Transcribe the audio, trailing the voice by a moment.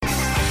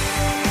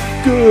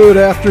Good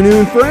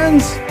afternoon,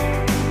 friends.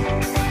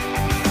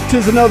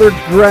 'Tis another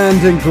grand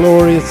and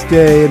glorious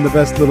day in the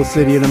best little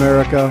city in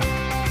America.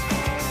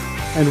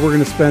 And we're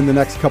going to spend the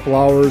next couple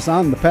hours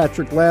on the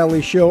Patrick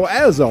Lally Show,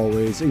 as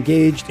always,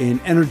 engaged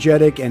in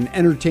energetic and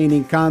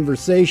entertaining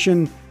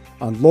conversation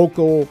on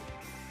local,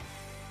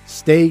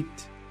 state,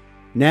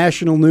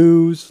 national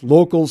news,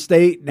 local,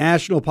 state,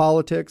 national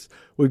politics.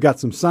 We've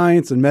got some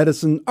science and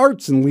medicine,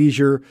 arts and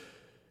leisure.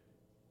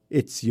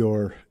 It's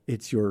your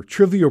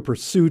Trivial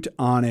Pursuit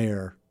on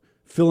air,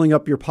 filling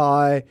up your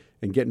pie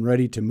and getting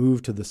ready to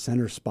move to the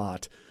center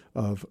spot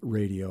of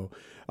radio.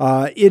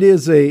 It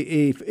is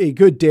a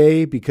good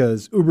day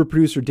because Uber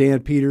producer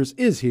Dan Peters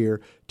is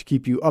here to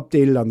keep you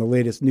updated on the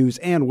latest news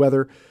and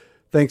weather.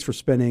 Thanks for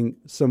spending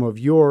some of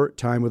your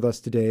time with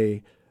us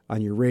today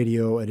on your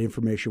radio at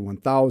Information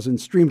 1000,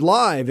 streamed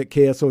live at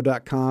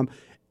KSO.com.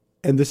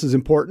 And this is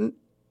important.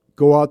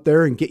 Go out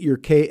there and get your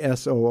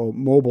KSOO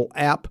mobile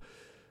app.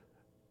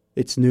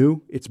 It's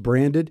new, it's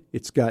branded,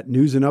 it's got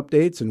news and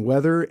updates and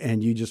weather,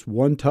 and you just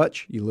one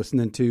touch, you're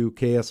listening to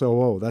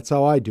KSOO. That's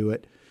how I do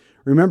it.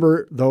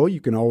 Remember, though, you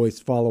can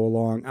always follow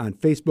along on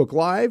Facebook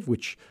Live,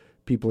 which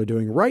people are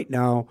doing right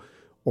now,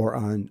 or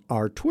on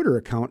our Twitter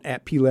account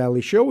at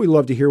PLally Show. We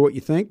love to hear what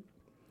you think.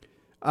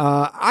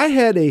 I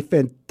had a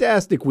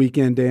fantastic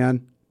weekend,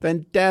 Dan.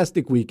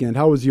 Fantastic weekend.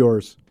 How was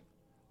yours?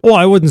 Well,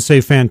 I wouldn't say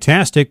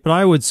fantastic, but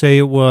I would say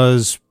it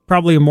was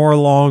probably more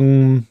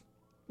along...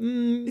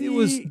 it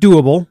was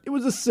doable. It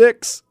was a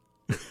 6.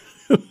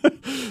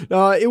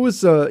 It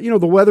was, the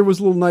weather was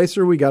a little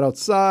nicer. We got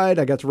outside.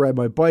 I got to ride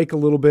my bike a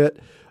little bit.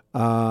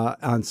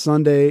 On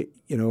Sunday,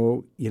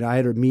 I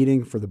had a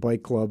meeting for the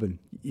bike club. And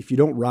if you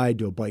don't ride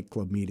to a bike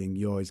club meeting,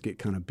 you always get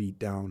kind of beat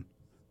down.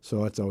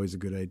 So that's always a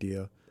good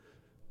idea.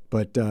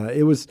 But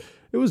it was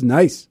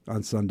nice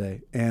on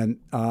Sunday. And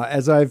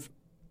as I've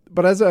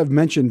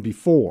mentioned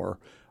before,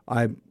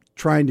 I'm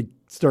trying to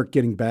start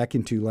getting back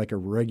into like a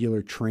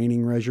regular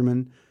training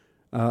regimen.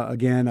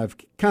 Again, I've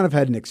kind of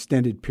had an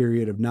extended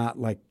period of not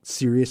like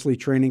seriously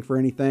training for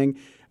anything.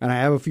 And I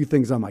have a few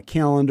things on my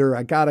calendar.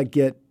 I gotta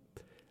get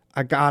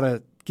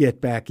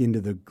back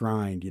into the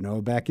grind,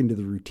 back into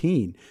the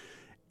routine.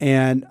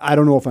 And I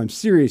don't know if I'm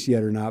serious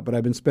yet or not, but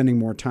I've been spending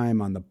more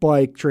time on the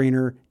bike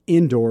trainer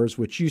indoors,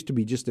 which used to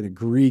be just an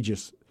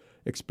egregious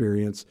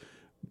experience,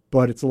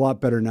 but it's a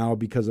lot better now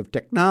because of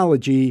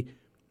technology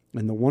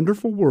and the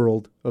wonderful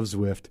world of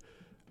Zwift.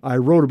 I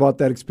wrote about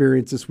that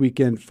experience this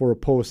weekend for a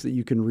post that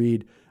you can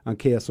read on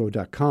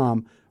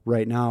KSO.com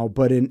right now.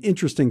 But an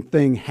interesting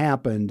thing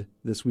happened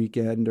this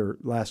weekend or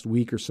last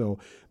week or so.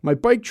 My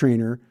bike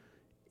trainer,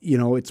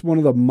 it's one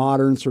of the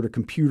modern sort of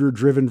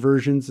computer-driven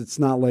versions. It's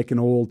not like an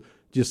old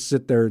just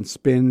sit there and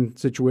spin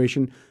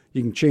situation.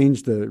 You can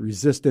change the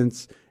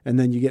resistance, and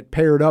then you get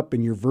paired up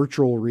in your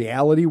virtual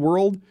reality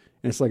world.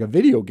 And it's like a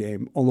video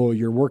game, although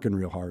you're working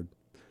real hard.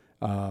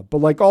 But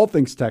like all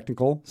things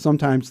technical,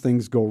 sometimes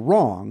things go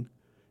wrong.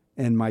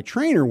 And my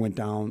trainer went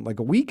down like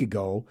a week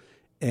ago,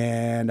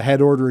 and I had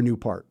to order a new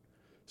part.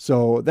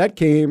 So that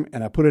came,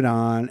 and I put it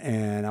on,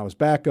 and I was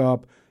back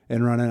up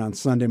and running on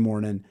Sunday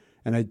morning.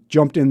 And I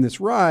jumped in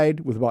this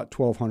ride with about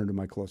 1,200 of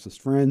my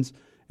closest friends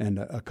and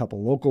a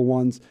couple local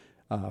ones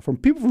from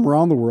people from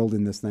around the world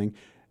in this thing.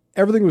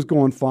 Everything was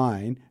going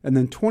fine. And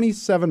then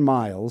 27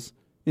 miles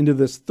into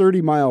this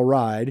 30-mile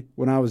ride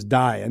when I was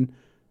dying,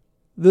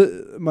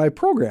 my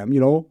program,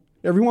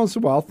 every once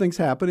in a while things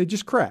happen. It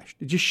just crashed.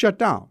 It just shut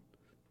down.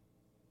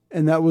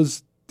 And that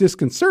was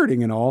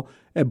disconcerting and all,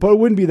 but it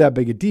wouldn't be that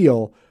big a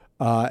deal,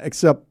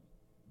 except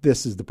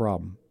this is the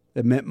problem.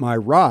 It meant my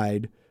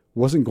ride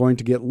wasn't going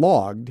to get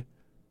logged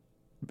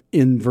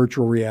in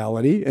virtual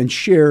reality and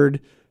shared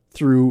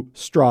through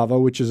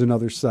Strava, which is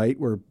another site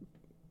where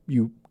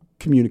you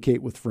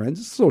communicate with friends.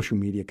 It's a social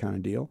media kind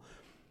of deal.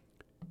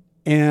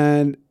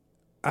 And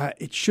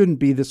it shouldn't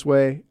be this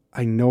way.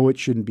 I know it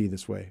shouldn't be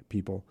this way,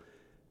 people.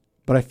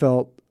 But I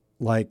felt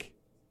like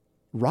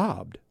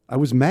robbed. I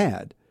was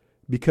mad.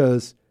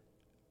 Because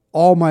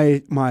all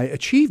my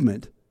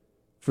achievement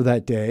for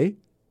that day,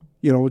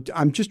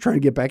 I'm just trying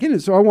to get back in it.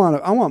 So I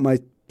want my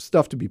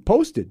stuff to be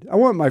posted. I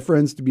want my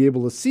friends to be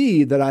able to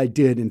see that I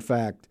did, in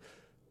fact,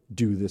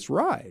 do this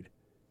ride.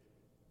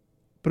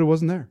 But it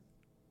wasn't there.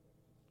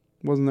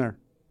 It wasn't there.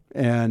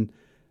 And,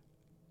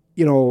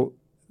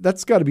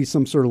 that's got to be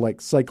some sort of like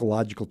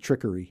psychological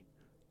trickery.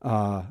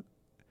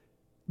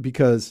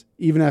 Because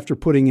even after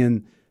putting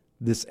in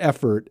this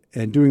effort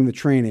and doing the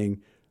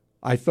training,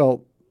 I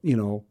felt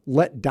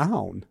let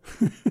down.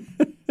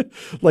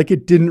 Like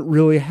it didn't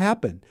really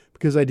happen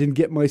because I didn't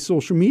get my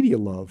social media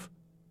love.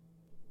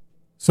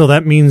 So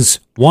that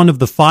means one of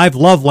the 5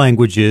 love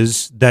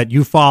languages that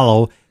you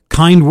follow,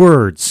 kind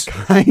words,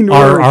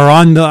 are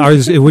on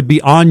it would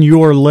be on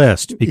your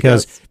list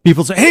because yes.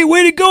 People say, "Hey,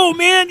 way to go,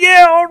 man.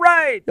 Yeah, all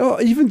right."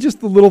 Even just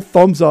the little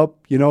thumbs up,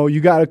 you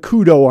got a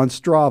kudo on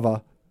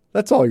Strava.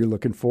 That's all you're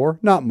looking for.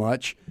 Not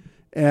much.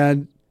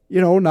 And,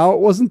 now it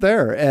wasn't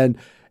there. And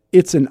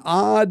it's an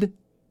odd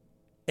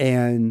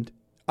and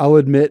I'll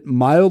admit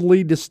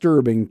mildly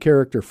disturbing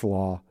character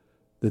flaw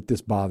that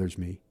this bothers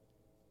me,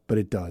 but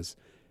it does.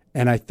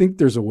 And I think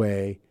there's a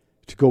way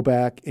to go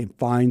back and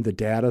find the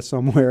data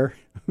somewhere.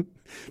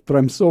 But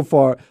I'm so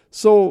far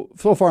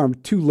I'm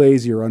too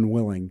lazy or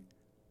unwilling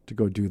to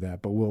go do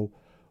that. But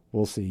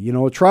we'll see. You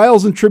know,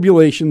 trials and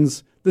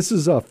tribulations. This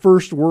is a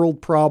first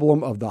world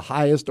problem of the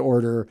highest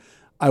order.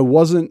 I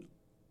wasn't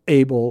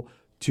able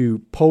to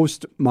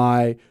post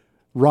my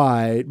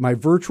ride, my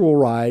virtual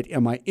ride,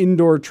 and my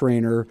indoor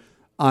trainer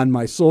on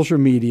my social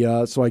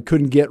media, so I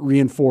couldn't get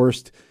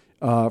reinforced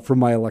from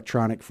my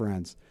electronic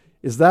friends.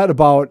 That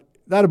about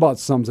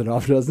sums it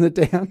up, doesn't it,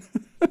 Dan?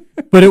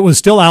 But it was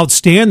still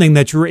outstanding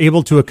that you were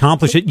able to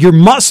accomplish it. Your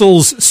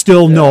muscles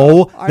still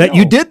know that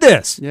you did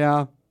this.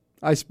 Yeah,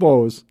 I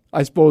suppose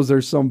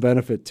there's some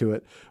benefit to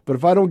it. But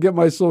if I don't get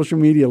my social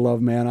media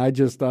love, man, I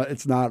just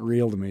it's not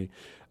real to me.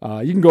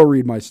 You can go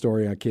read my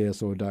story on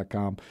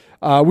KSO.com.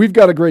 We've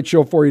got a great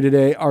show for you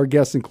today. Our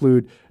guests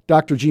include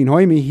Dr. Gene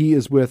Hoyme. He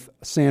is with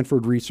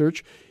Sanford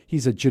Research.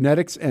 He's a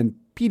genetics and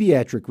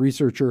pediatric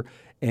researcher,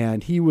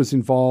 and he was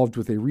involved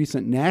with a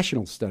recent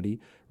national study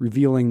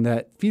revealing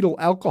that fetal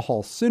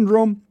alcohol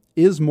syndrome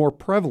is more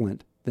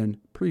prevalent than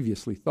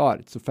previously thought.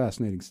 It's a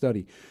fascinating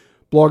study.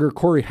 Blogger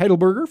Corey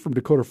Heidelberger from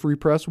Dakota Free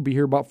Press will be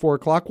here about 4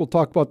 o'clock. We'll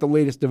talk about the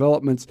latest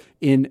developments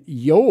in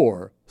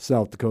your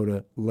South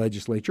Dakota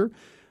legislature.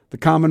 The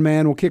Common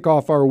Man will kick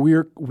off our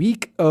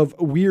week of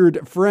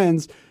weird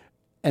friends,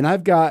 and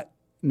I've got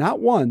not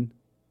one,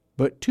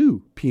 but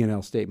 2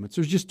 P&L statements.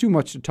 There's just too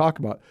much to talk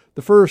about.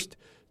 The first,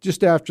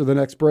 just after the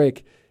next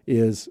break,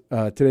 is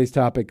today's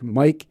topic,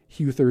 Mike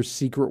Huether's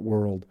Secret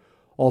World,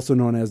 also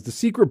known as the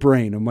secret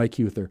brain of Mike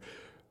Huether.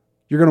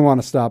 You're going to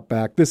want to stop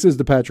back. This is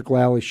the Patrick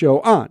Lally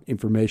Show on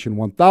Information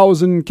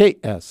 1000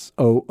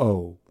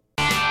 KSOO.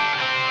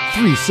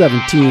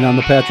 317 on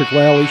the Patrick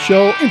Lally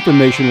Show,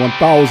 Information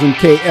 1000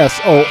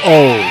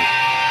 KSOO.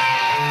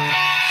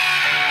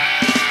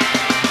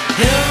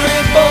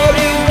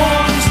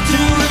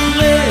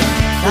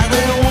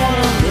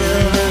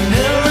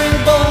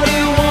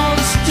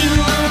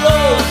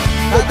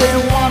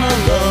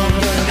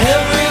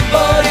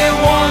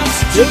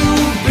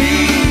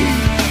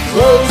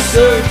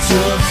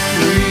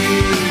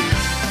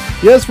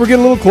 Yes, we're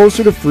getting a little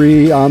closer to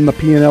free on the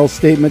P&L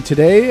statement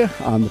today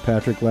on the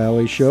Patrick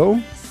Lally Show.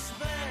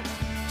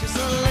 Just a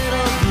little bit,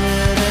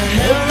 and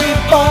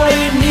everybody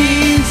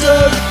needs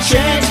a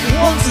chance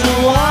once in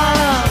a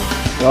while.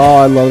 Oh,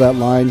 I love that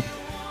line.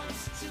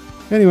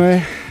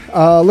 Anyway,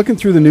 looking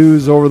through the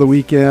news over the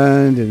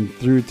weekend and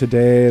through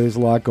today, there's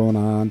a lot going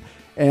on.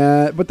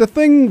 But the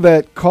thing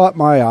that caught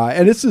my eye,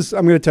 and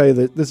I'm going to tell you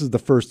that this is the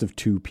first of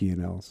 2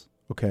 P&Ls,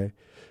 okay?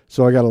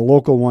 So I got a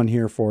local one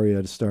here for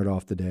you to start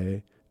off the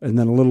day. And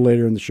then a little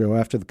later in the show,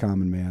 after the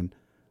Common Man,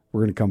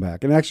 we're going to come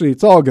back. And actually,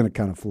 it's all going to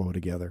kind of flow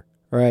together,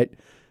 all right?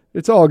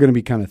 It's all going to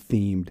be kind of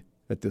themed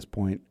at this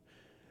point.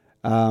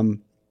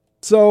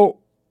 So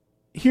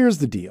here's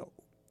the deal.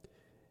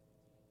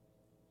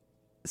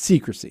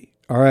 Secrecy,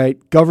 all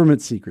right?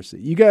 Government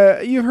secrecy.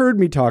 You've heard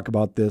me talk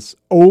about this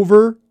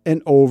over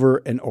and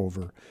over and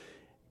over,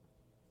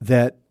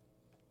 that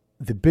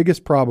the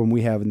biggest problem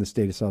we have in the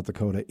state of South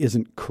Dakota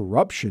isn't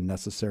corruption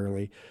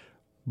necessarily,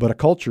 but a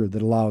culture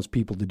that allows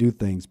people to do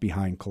things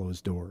behind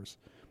closed doors.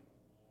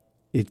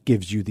 It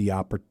gives you the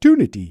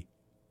opportunity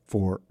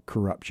for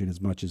corruption as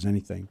much as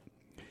anything.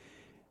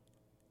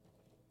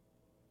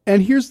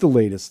 And here's the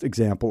latest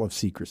example of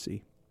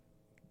secrecy.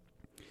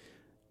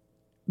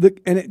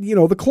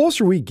 The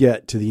closer we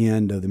get to the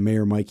end of the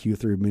Mayor Mike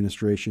Huether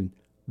administration,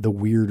 the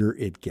weirder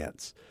it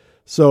gets.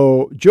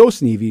 So Joe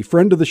Snevy,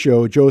 friend of the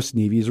show, Joe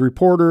Snevy, is a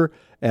reporter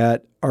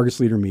at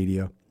Argus Leader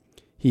Media.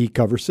 He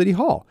covers City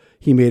Hall.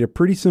 He made a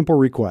pretty simple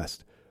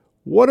request.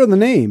 What are the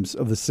names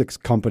of the 6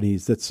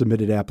 companies that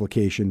submitted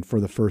application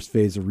for the first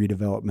phase of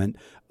redevelopment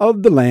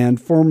of the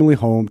land formerly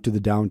home to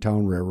the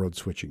downtown railroad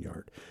switching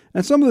yard?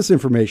 And some of this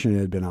information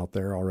had been out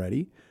there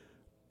already,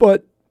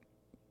 but,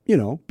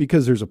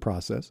 because there's a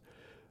process.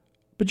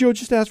 But Joe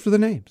just asked for the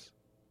names.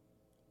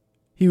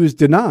 He was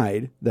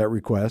denied that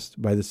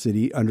request by the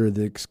city under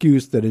the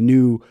excuse that a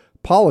new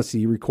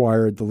policy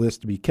required the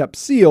list to be kept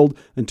sealed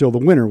until the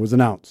winner was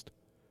announced.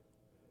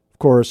 Of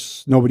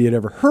course, nobody had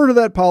ever heard of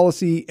that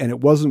policy, and it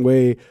wasn't the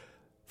way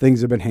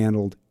things have been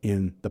handled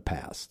in the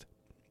past.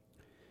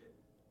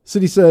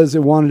 City says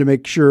it wanted to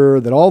make sure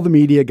that all the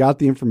media got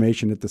the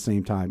information at the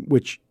same time,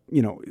 which,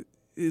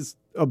 is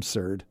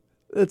absurd.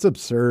 It's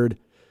absurd.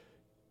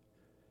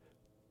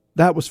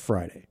 That was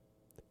Friday.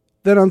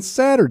 Then on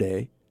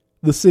Saturday,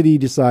 the city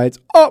decides,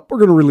 we're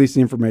going to release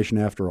the information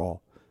after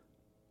all.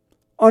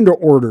 Under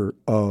order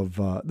of,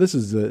 this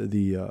is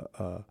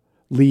the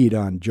lead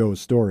on Joe's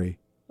story.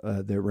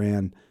 That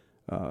ran,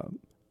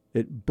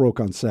 it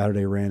broke on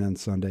Saturday, ran on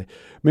Sunday.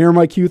 Mayor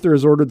Mike Huether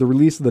has ordered the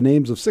release of the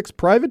names of 6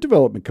 private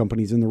development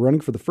companies in the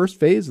running for the first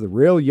phase of the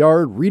rail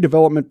yard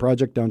redevelopment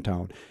project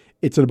downtown.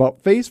 It's an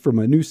about-face from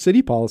a new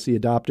city policy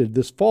adopted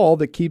this fall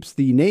that keeps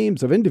the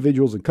names of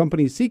individuals and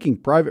companies seeking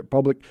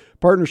private-public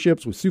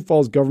partnerships with Sioux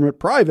Falls government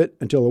private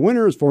until a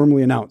winner is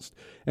formally announced,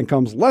 and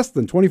comes less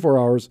than 24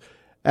 hours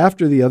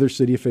after the other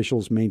city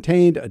officials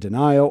maintained a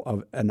denial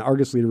of an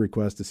Argus Leader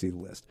request to see the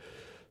list.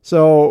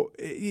 So,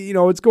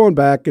 it's going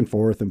back and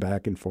forth and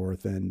back and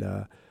forth.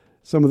 And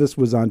some of this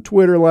was on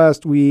Twitter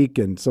last week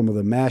and some of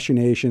the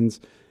machinations.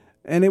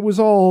 And it was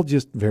all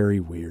just very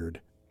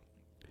weird.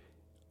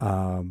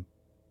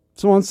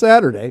 So on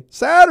Saturday,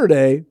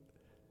 Sneevy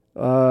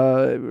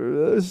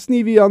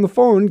on the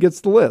phone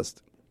gets the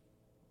list.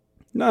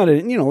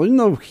 There's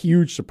no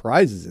huge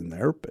surprises in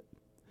there, but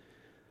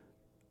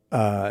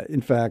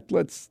in fact,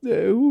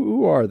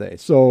 who are they?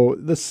 So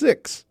the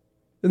 6,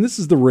 and this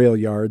is the rail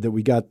yard that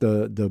we got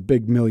the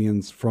big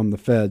millions from the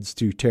feds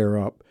to tear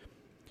up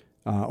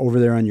over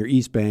there on your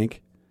East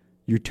Bank,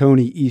 your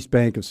Tony East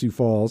Bank of Sioux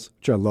Falls,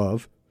 which I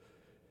love.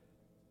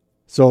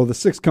 So the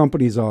 6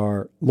 companies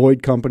are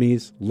Lloyd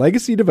Companies,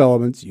 Legacy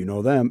Developments, you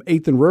know them,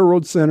 8th and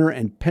Railroad Center,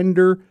 and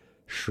Pender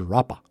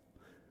Sharapa,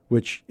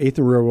 which 8th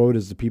and Railroad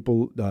is the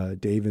people,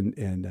 Dave and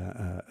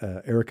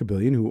Erica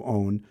Billion, who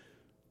own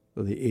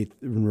the 8th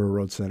and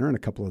Railroad Center and a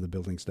couple of the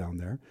buildings down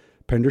there.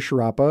 Pender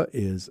Sharapa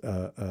is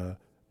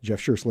Jeff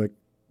Schurslick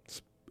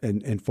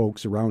and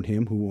folks around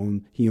him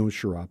he owns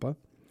Sharapa.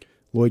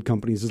 Lloyd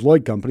Companies is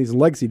Lloyd Companies, and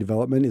Legacy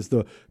Development is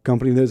the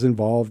company that's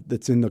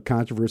in the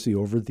controversy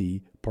over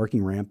the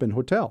parking ramp and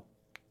hotel.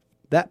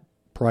 That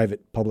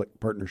private-public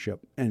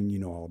partnership, and you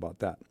know all about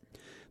that.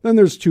 Then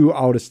there's 2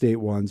 out-of-state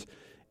ones,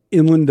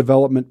 Inland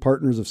Development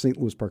Partners of St.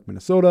 Louis Park,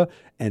 Minnesota,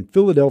 and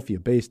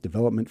Philadelphia-based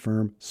development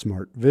firm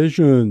Smart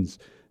Visions.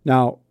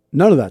 Now,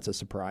 none of that's a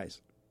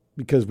surprise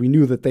because we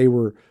knew that they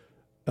were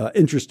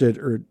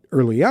interested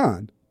early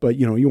on. But,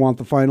 you want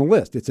the final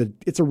list.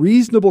 It's a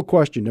reasonable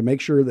question to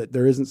make sure that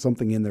there isn't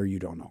something in there you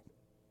don't know.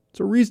 It's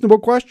a reasonable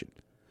question.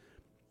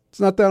 It's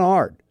not that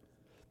hard.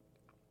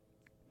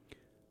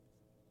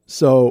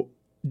 So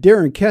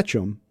Darren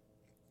Ketchum,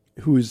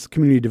 who is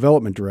community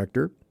development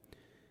director,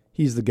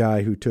 he's the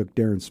guy who took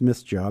Darren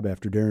Smith's job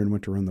after Darren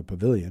went to run the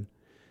pavilion.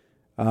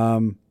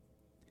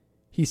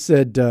 He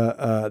said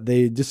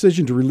the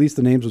decision to release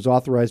the names was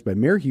authorized by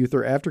Mayor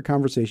Huther after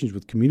conversations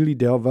with community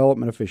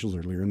development officials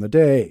earlier in the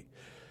day.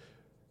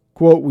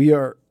 Quote,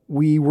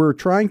 we were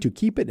trying to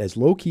keep it as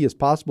low key as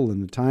possible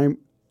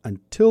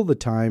until the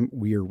time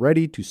we are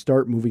ready to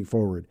start moving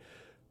forward.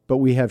 But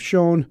we have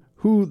shown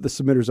who the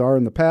submitters are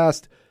in the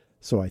past,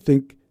 so I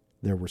think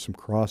there were some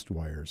crossed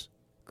wires.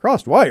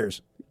 Crossed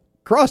wires?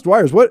 Crossed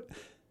wires? What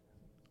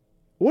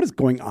is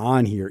going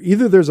on here?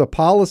 Either there's a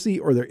policy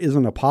or there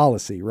isn't a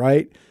policy,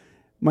 right?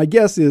 My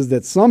guess is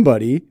that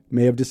somebody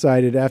may have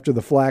decided after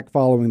the flack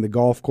following the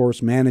golf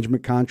course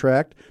management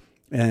contract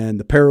and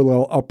the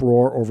parallel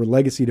uproar over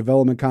legacy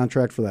development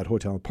contract for that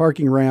hotel and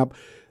parking ramp,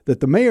 that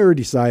the mayor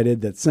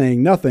decided that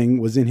saying nothing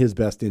was in his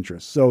best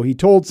interest. So he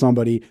told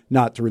somebody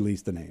not to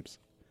release the names.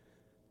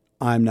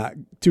 I'm not,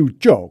 to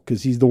Joe,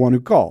 because he's the one who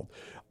called.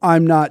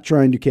 I'm not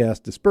trying to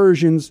cast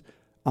dispersions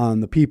on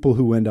the people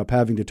who end up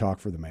having to talk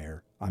for the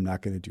mayor. I'm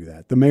not going to do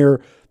that. The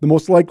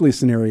most likely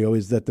scenario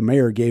is that the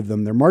mayor gave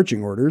them their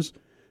marching orders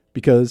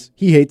because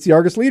he hates the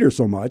Argus Leader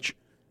so much,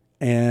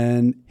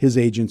 and his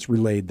agents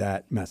relayed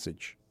that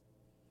message.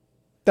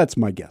 That's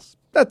my guess.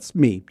 That's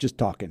me just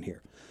talking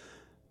here.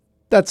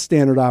 That's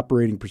standard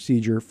operating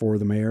procedure for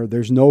the mayor.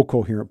 There's no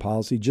coherent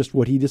policy, just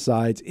what he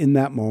decides in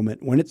that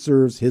moment when it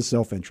serves his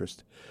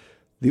self-interest.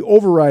 The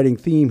overriding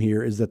theme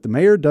here is that the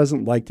mayor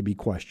doesn't like to be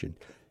questioned.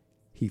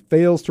 He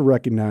fails to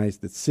recognize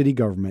that city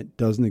government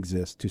doesn't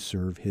exist to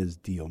serve his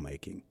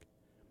deal-making.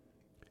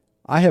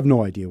 I have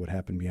no idea what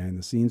happened behind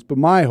the scenes, but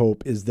my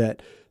hope is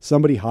that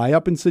somebody high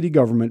up in city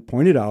government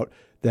pointed out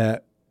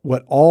that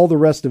what all the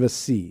rest of us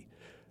see,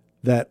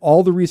 that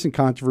all the recent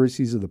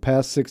controversies of the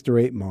past 6 to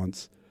 8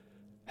 months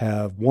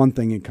have one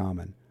thing in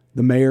common.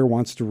 The mayor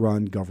wants to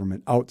run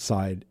government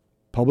outside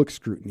public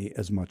scrutiny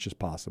as much as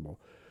possible.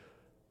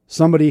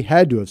 Somebody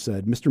had to have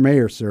said, Mr.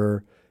 Mayor,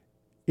 sir,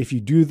 if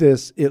you do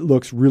this, it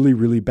looks really,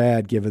 really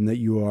bad given that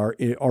you are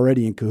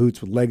already in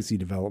cahoots with legacy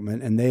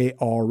development and they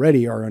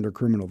already are under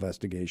criminal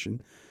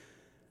investigation.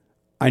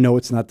 I know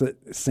it's not the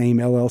same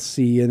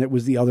LLC and it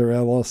was the other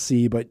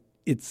LLC, but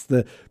it's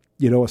the,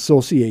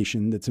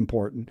 association that's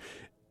important.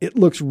 It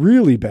looks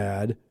really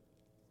bad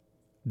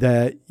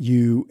that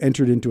you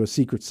entered into a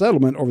secret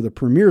settlement over the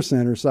Premier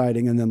Center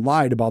siding and then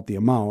lied about the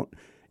amount.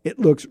 It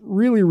looks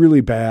really,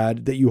 really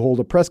bad that you hold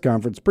a press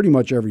conference pretty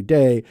much every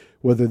day,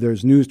 whether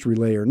there's news to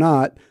relay or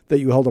not, that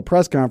you held a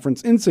press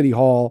conference in City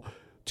Hall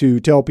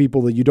to tell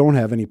people that you don't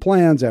have any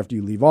plans after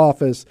you leave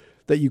office,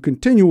 that you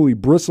continually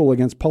bristle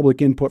against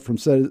public input from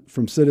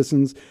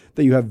citizens,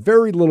 that you have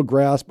very little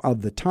grasp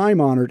of the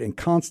time-honored and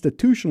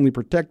constitutionally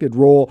protected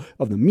role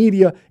of the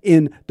media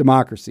in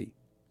democracy.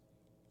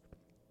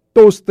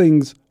 Those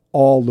things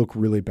all look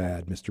really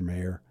bad, Mr.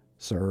 Mayor,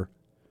 sir.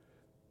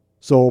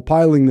 So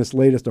piling this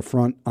latest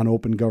affront on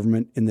open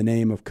government in the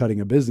name of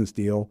cutting a business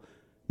deal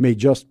may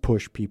just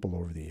push people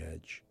over the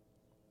edge,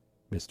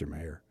 Mr.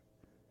 Mayor.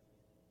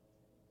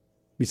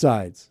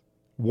 Besides,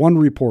 one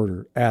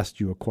reporter asked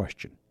you a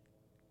question.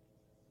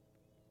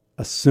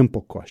 A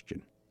simple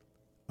question.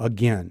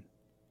 Again,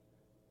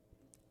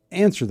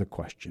 answer the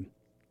question.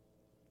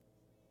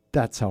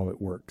 That's how it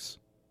works.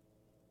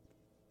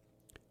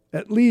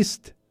 At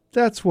least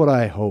that's what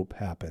I hope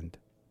happened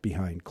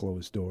behind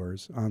closed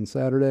doors on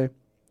Saturday.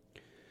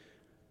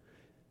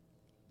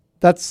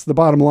 That's the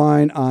bottom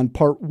line on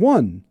part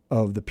 1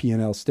 of the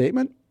P&L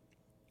statement.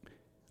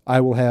 I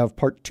will have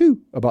part 2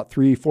 about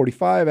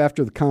 3:45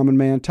 after the Common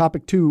Man.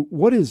 Topic 2,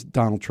 what is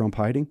Donald Trump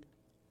hiding?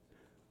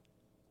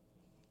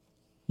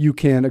 You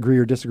can agree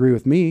or disagree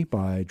with me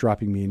by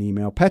dropping me an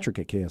email,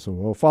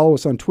 patrick@ksoo. Follow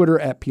us on Twitter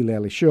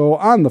 @PLally Show,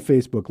 on the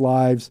Facebook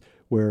Lives,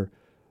 where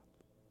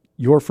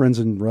your friends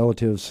and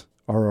relatives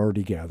are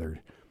already gathered.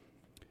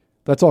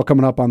 That's all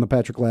coming up on the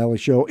Patrick Lally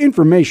Show.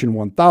 Information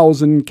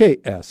 1000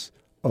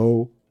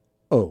 KSOO.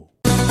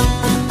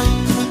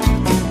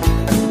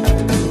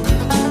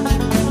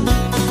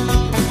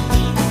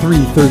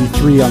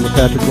 3:33 on the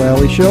Patrick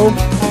Lally Show.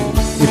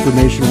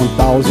 Information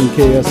 1000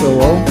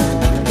 KSOO.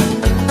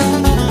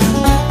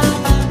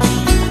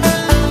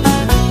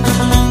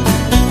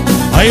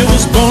 I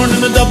was born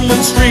in the Dublin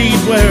street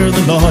where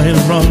the loyal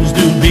drums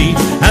do beat,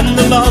 and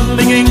the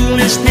lovely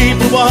English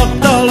people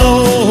walked all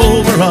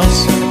over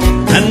us.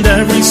 And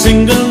every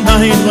single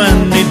night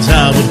when the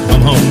dad would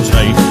come home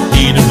tight,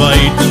 he'd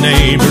invite the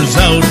neighbours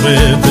out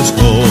with his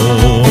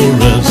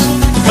chorus.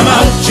 Come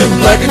out, you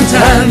black and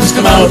tans,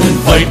 come out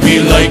and fight me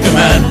like a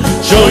man.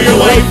 Show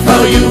your wife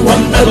how you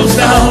won medals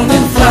down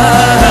in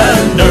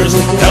Flanders.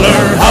 Tell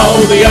her how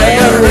the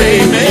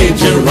IRA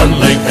made you run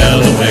like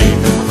hell away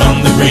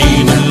from the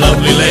green and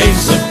lovely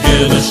lakes of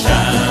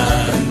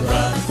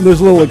Killashandra.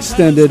 There's a little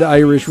extended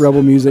Irish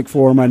rebel music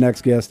for my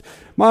next guest,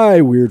 my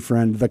weird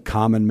friend, the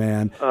Common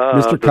Man.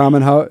 Mr.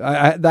 Common, how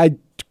I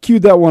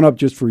queued that one up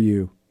just for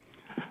you.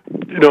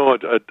 You know,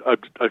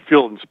 I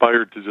feel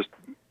inspired to just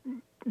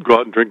go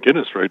out and drink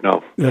Guinness right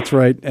now. That's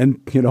right,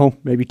 and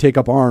maybe take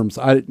up arms.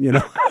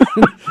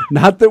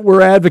 Not that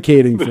we're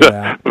advocating for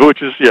that.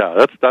 Which is,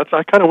 that's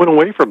I kind of went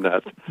away from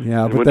that.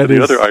 Yeah, but went that to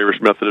the is other Irish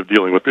method of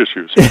dealing with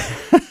issues.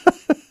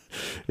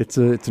 It's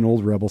an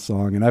old rebel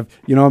song, and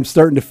I'm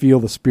starting to feel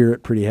the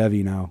spirit pretty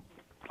heavy now.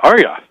 Are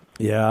ya?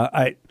 Yeah,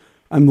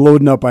 I'm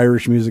loading up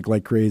Irish music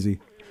like crazy.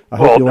 I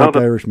hope you like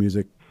Irish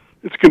music.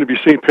 It's going to be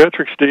St.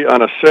 Patrick's Day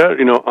on a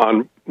Saturday,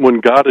 on when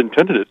God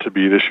intended it to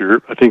be this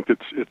year. I think it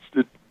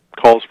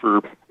calls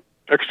for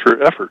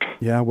extra effort.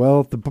 Yeah,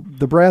 well,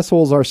 the Brass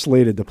Holes are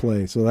slated to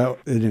play, so that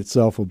in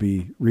itself will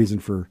be reason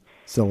for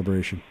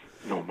celebration.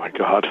 Oh my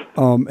God!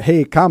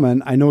 Hey,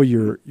 Common, I know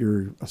you're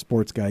a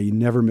sports guy. You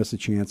never miss a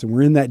chance, and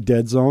we're in that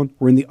dead zone.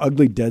 We're in the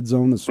ugly dead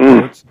zone of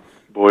sports.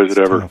 Boy, is it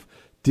ever! Tough.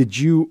 Did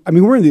you? I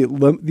mean, we're in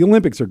the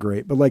Olympics are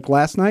great, but like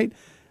last night,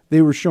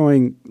 they were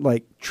showing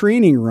like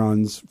training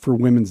runs for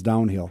women's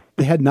downhill.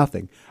 They had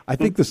nothing. I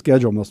think the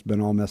schedule must have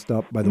been all messed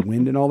up by the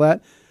wind and all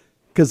that,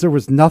 because there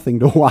was nothing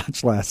to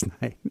watch last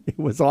night. It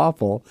was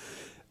awful,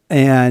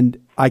 and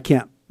I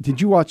can't.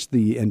 Did you watch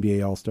the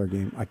NBA All-Star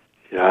game?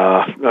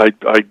 Yeah,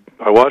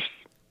 I watched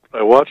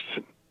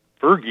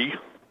Fergie.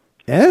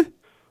 Eh?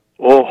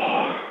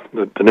 Oh,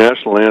 the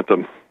national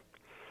anthem.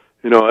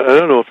 I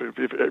don't know if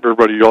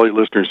everybody, all your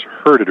listeners,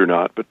 heard it or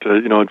not, but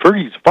and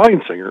Fergie's a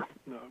fine singer,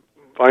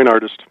 fine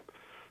artist.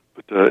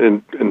 But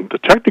and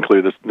technically,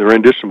 the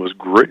rendition was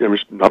great. I mean,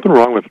 there's nothing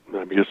wrong with.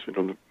 I guess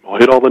I'll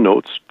hit all the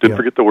notes. Didn't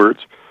forget the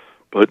words,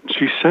 but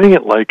she sang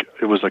it like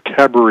it was a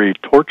cabaret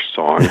torch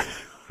song.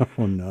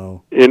 Oh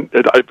no! And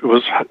it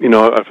was.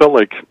 I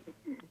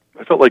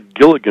felt like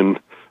Gilligan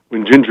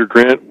when Ginger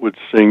Grant would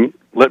sing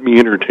 "Let Me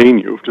Entertain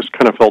You." Just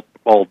kind of felt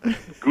all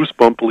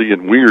goosebumply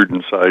and weird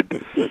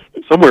inside.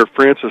 Somewhere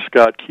Francis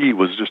Scott Key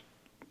was just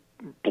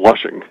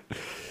blushing.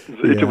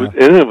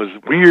 It was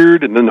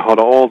weird, and then had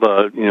all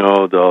the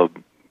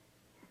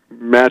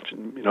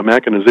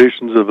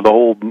machinations of the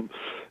whole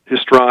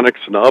histrionics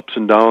and the ups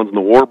and downs and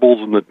the warbles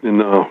and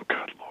oh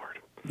God Lord,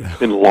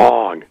 and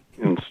long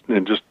and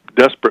just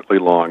desperately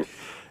long,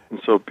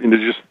 and so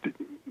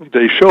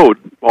they showed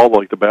all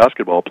like the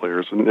basketball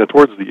players, and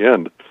towards the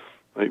end,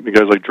 like the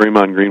guys like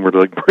Draymond Green were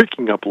like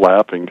breaking up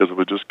laughing because it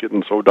was just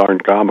getting so darn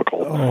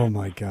comical. Oh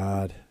my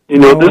God!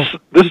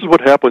 This is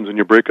what happens when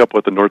you break up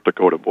with a North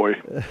Dakota boy.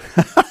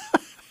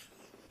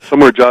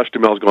 Somewhere Josh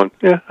Duhamel's going,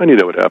 yeah, I knew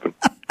that would happen.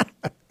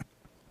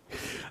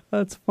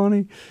 That's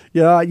funny.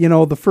 Yeah,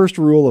 the first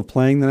rule of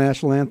playing the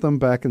national anthem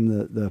back in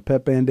the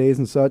pep band days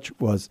and such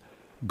was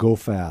go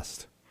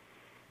fast.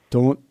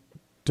 Don't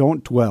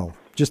dwell.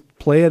 Just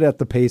play it at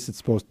the pace it's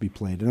supposed to be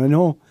played. And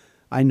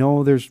I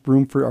know there's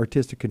room for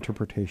artistic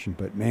interpretation,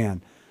 but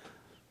man,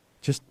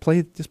 just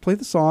play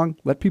the song,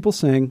 let people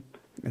sing,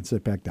 and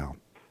sit back down.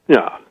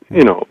 Yeah,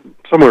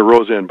 somewhere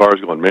Roseanne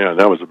Barr's going, man,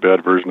 that was a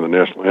bad version of the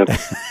national anthem.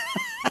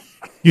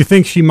 You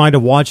think she might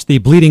have watched the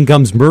Bleeding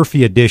Gums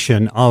Murphy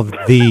edition of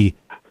the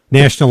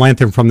national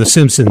anthem from The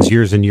Simpsons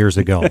years and years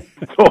ago?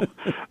 So,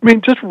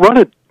 just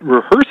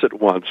rehearse it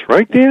once,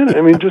 right, Dan?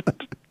 Just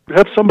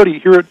have somebody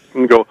hear it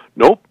and go,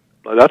 nope,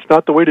 that's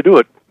not the way to do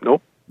it.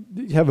 Nope.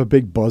 You have a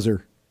big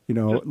buzzer,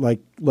 like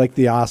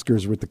the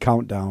Oscars with the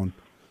countdown.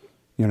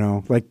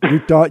 Like you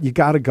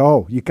got to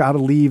go. You got to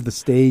leave the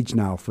stage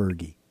now,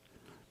 Fergie.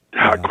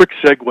 Quick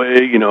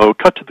segue,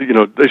 cut to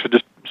they should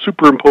just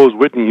superimpose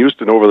Whitney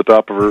Houston over the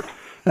top of her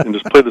and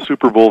just play the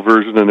Super Bowl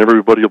version and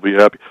everybody will be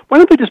happy. Why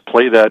don't they just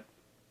play that?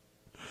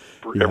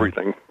 for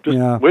everything.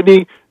 Just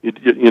Whitney,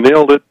 you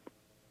nailed it.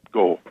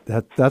 Go.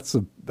 That's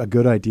a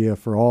good idea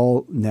for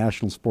all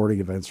national sporting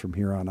events from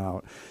here on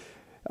out.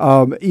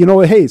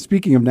 Hey,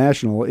 speaking of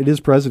national, it is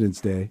President's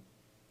Day.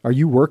 Are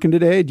you working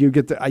today? Do you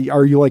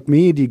are you like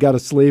me? Do you got to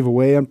slave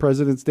away on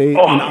President's Day in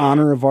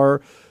honor of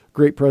our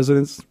great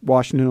presidents,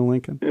 Washington and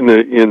Lincoln?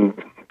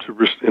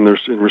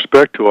 In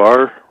respect to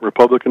our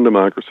Republican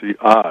democracy,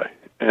 I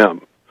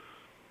am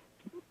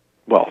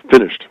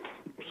finished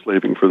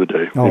slaving for the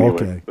day.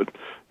 Okay.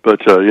 But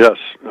yes,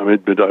 I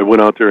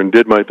went out there and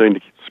did my thing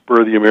to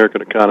spur the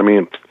American economy,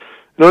 and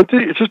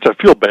it's just I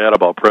feel bad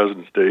about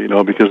President's Day,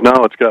 because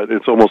now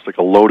it's almost like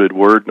a loaded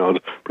word now.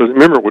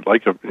 Remember what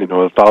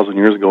 1,000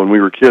 years ago when we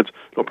were kids,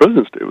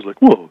 President's Day was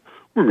like, well,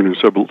 we're going to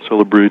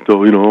celebrate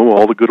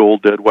all the good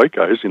old dead white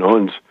guys, and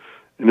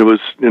it was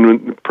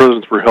when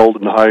presidents were held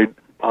in high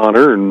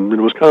honor, and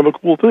it was kind of a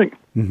cool thing.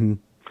 Mm-hmm.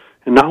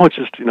 And now it's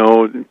just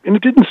and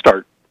it didn't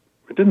start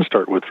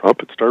with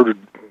Trump. It started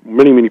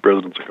many, many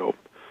presidents ago.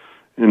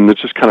 And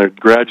it's just kind of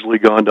gradually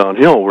gone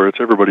downhill where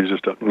everybody's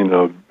just,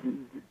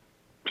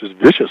 just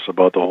vicious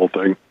about the whole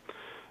thing.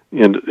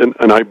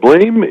 And I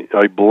blame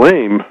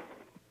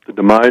the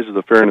demise of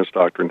the fairness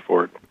doctrine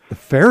for it. The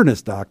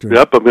fairness doctrine?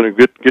 Yep, I'm going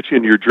to get you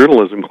into your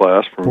journalism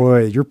class.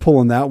 Boy, you're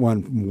pulling that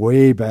one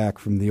way back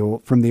from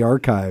the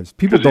archives.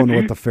 People don't know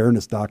what the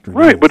fairness doctrine is.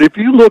 Right, but if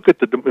you look at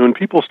when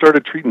people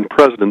started treating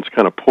presidents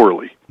kind of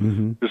poorly,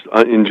 mm-hmm. just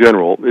in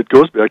general, it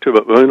goes back to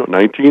about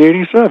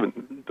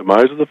 1987,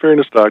 demise of the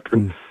fairness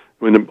doctrine. Mm.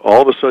 When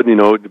all of a sudden,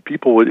 the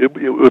people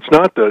it's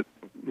not the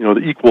the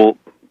equal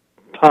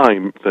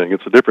time thing.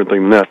 It's a different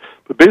thing than that.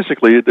 But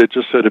basically, it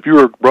just said if you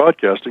were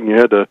broadcasting, you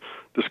had to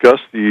discuss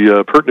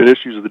the pertinent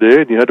issues of the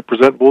day, and you had to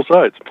present both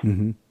sides.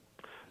 Mm-hmm.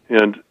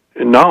 And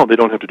now they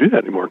don't have to do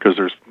that anymore because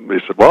they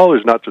said, well,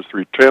 there's not just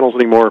 3 channels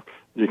anymore.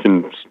 You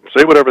can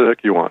say whatever the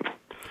heck you want.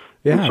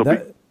 Yeah, so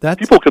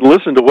people can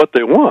listen to what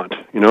they want.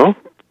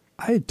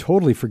 I had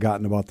totally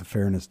forgotten about the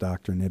fairness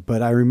doctrine,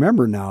 but I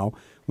remember now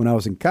when I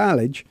was in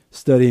college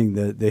studying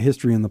the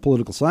history and the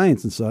political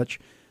science and such,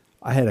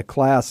 I had a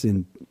class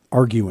in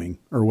arguing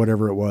or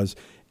whatever it was,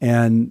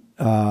 and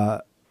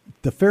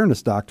the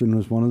fairness doctrine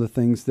was one of the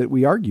things that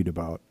we argued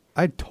about.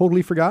 I'd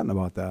totally forgotten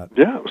about that.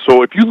 Yeah,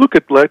 so if you look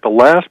at the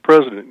last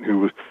president who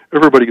was,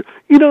 everybody,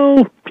 he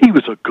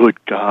was a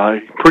good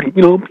guy. Pretty,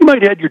 you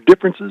might have had your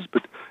differences,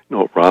 but,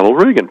 Ronald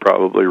Reagan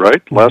probably,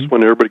 right? Mm-hmm. Last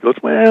one, everybody goes,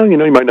 well, you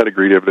might not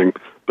agree to everything,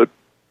 but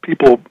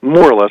people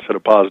more or less had a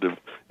positive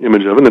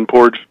image of it. And then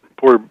poor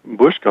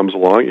Bush comes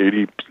along,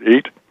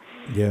 88.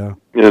 Yeah.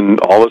 And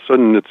all of a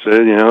sudden it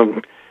said,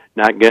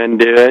 not going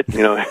to do it.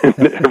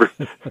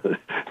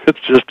 It's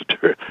just,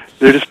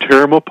 they just tear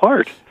them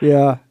apart.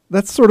 Yeah.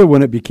 That's sort of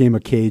when it became a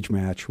cage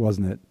match,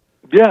 wasn't it?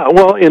 Yeah,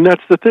 well, and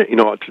that's the thing.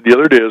 The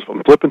other day is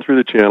I'm flipping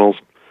through the channels,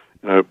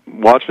 and I'm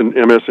watching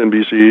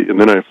MSNBC, and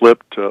then I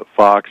flip to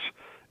Fox,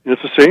 and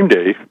it's the same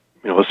day,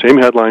 the same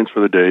headlines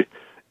for the day,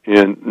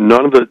 and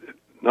none of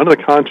the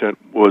content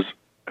was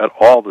at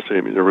all the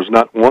same. There was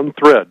not one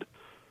thread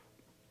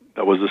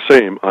that was the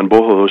same on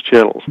both of those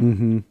channels.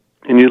 Mm-hmm.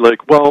 And you're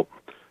like, well,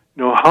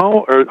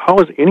 how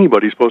is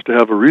anybody supposed to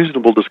have a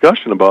reasonable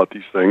discussion about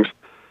these things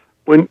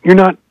when you're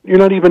not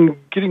even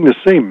getting the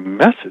same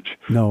message?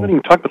 No. You're not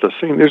even talking about the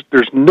same.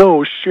 There's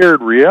no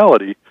shared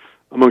reality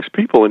amongst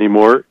people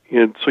anymore,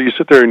 and so you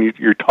sit there and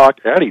you talk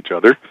at each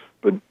other,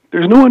 but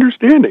there's no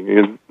understanding.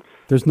 And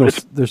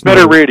there's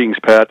better ratings,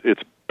 Pat.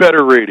 It's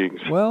better ratings.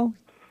 Well,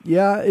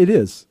 yeah, it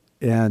is,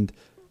 and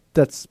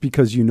that's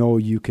because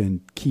you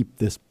can keep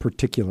this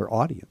particular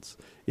audience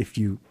if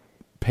you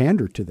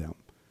pander to them.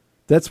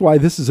 That's why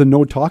this is a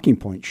no talking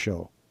point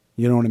show.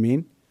 You know what I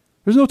mean?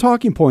 There's no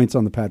talking points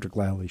on the Patrick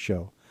Lally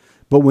Show.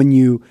 But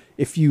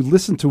if you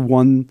listen to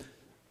one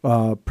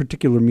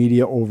particular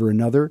media over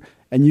another,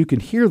 and you can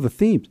hear the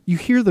themes, you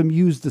hear them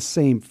use the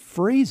same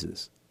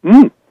phrases.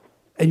 Mm.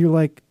 And you're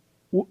like,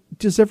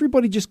 does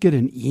everybody just get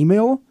an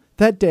email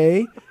that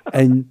day?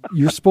 And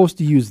you're supposed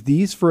to use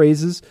these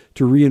phrases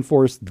to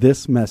reinforce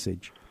this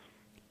message.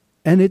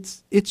 And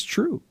it's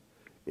true.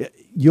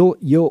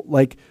 You'll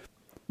like,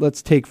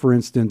 let's take, for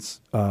instance,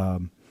 I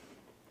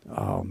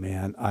don't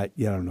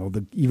know,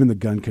 even the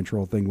gun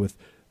control thing with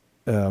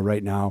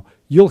right now,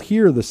 you'll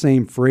hear the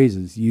same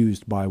phrases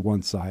used by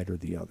one side or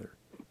the other,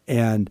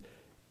 and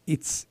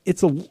it's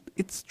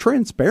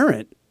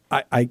transparent.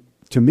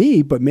 To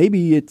me, but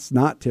maybe it's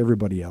not to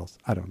everybody else.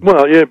 I don't know.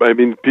 Well, yeah,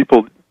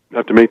 people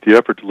have to make the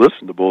effort to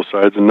listen to both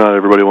sides, and not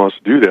everybody wants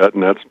to do that,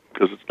 and that's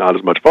because it's not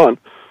as much fun.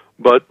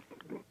 But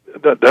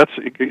that's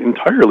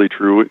entirely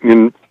true,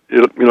 and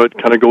it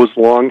kind of goes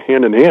along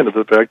hand in hand with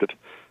the fact that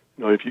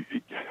if you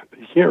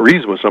can't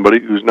reason with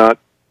somebody who's not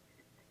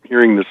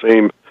hearing the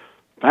same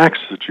facts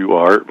that you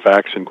are,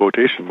 facts in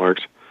quotation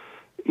marks.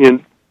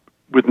 And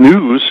with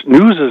news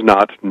is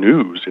not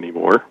news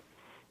anymore.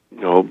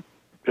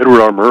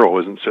 Edward R.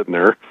 Murrow isn't sitting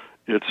there.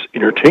 It's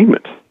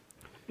entertainment.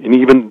 And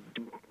even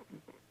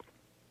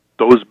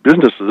those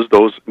businesses,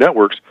 those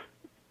networks,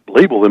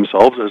 label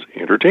themselves as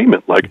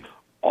entertainment. Like,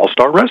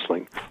 All-Star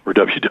Wrestling or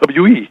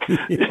WWE.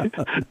 Yeah,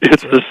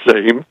 It's the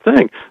same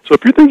thing. So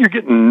if you think you're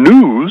getting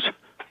news,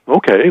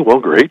 okay, well,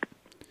 great.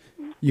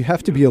 You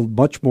have to be a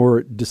much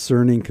more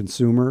discerning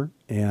consumer,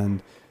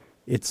 and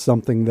it's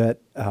something that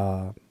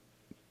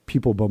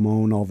people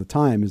bemoan all the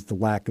time is the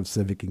lack of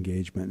civic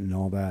engagement and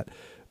all that.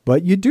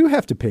 But you do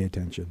have to pay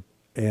attention.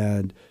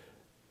 And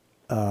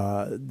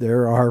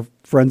there are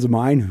friends of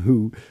mine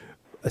who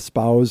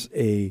espouse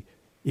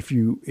if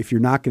you're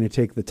not going to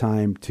take the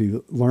time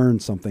to learn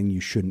something, you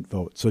shouldn't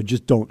vote. So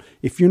just don't.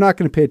 If you're not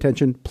going to pay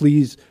attention,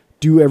 please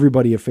do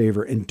everybody a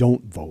favor and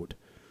don't vote.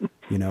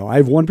 You know, I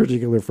have one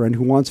particular friend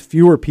who wants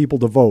fewer people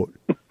to vote.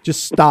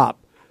 Just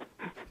stop.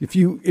 If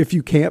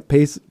you can't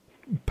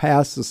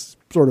pass this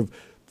sort of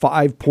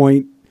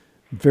 5-point,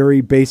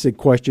 very basic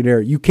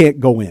questionnaire, you can't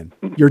go in.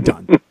 You're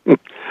done.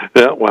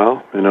 Yeah,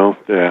 well,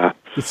 yeah.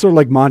 It's sort of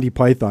like Monty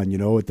Python,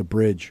 at the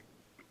bridge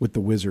with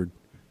the wizard.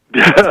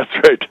 Yeah, that's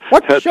right.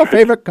 What's your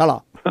favorite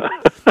color?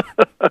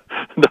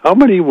 How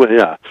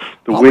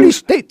many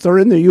states are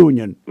in the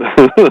Union?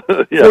 Yeah.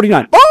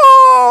 49.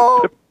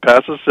 Oh!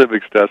 Pass a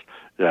civics test.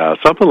 Yeah,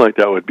 something like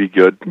that would be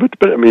good. But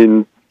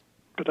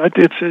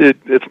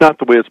it's not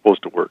the way it's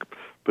supposed to work.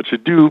 But you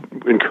do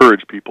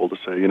encourage people to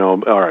say, all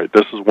right,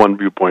 this is one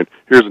viewpoint,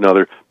 here's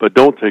another, but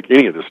don't take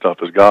any of this stuff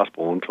as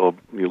gospel until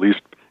you at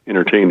least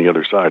entertain the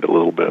other side a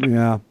little bit.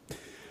 Yeah.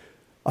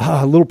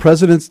 A little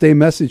President's Day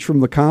message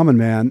from the common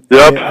man.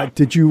 Yep.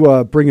 Did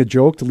you bring a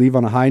joke to leave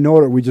on a high note,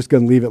 or are we just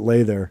going to leave it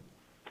lay there?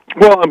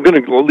 Well, I'm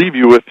going to leave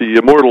you with the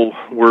immortal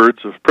words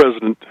of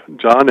President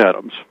John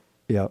Adams,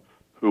 Yep.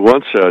 who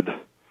once said,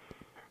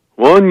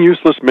 "One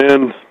useless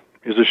man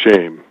is a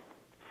shame.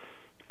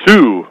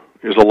 2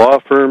 is a law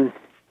firm.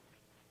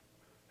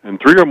 And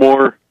 3 or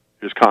more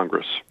is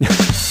Congress."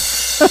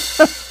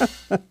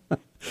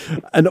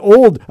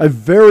 A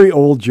very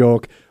old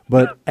joke,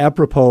 but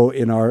apropos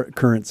in our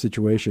current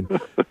situation.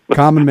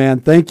 Common man,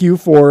 thank you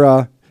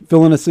for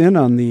filling us in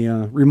on the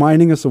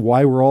reminding us of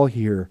why we're all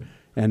here.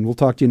 And we'll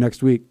talk to you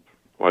next week.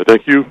 Why,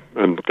 thank you,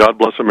 and God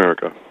bless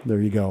America.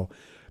 There you go.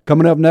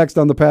 Coming up next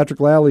on the Patrick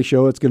Lally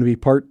Show, it's going to be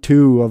part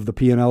 2 of the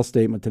P&L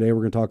statement today.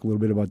 We're going to talk a little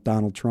bit about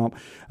Donald Trump.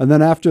 And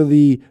then after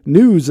the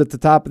news at the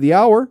top of the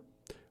hour,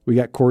 we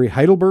got Corey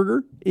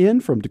Heidelberger in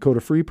from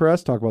Dakota Free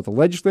Press, talk about the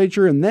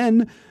legislature, and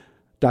then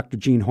Dr.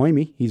 Gene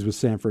Hoyme, he's with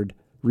Sanford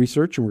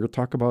Research, and we're going to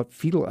talk about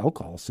fetal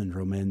alcohol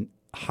syndrome and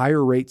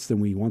higher rates than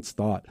we once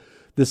thought.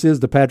 This is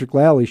the Patrick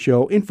Lally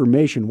Show,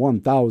 Information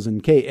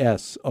 1000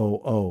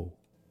 KSOO.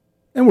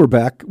 And we're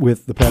back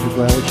with the Patrick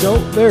Lally Show.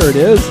 There it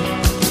is.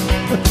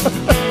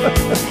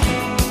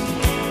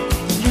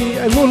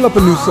 I loaded up a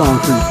new song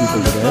for you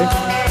people today.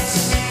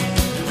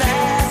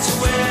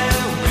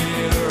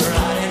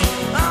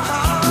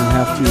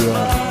 Have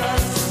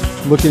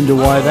to look into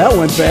why that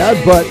went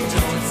bad, but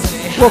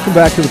welcome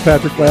back to the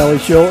Patrick Lally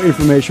Show,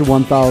 Information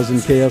 1000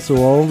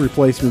 KSOO,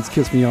 replacements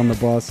Kiss Me on the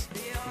Bus.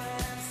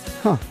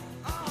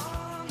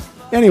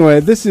 Anyway,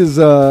 this is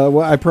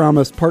what I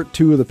promised, part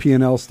 2 of the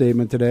P&L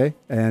statement today,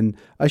 and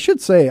I should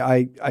say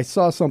I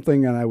saw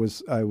something and I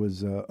was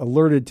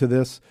alerted to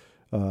this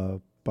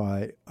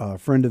by a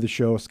friend of the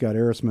show, Scott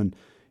Arisman.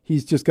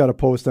 He's just got a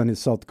post on his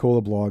South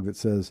Dakota blog that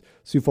says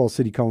Sioux Falls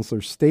City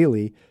Councilor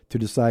Staley to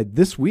decide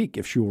this week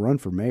if she will run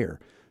for mayor.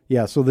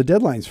 Yeah, so the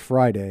deadline's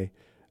Friday.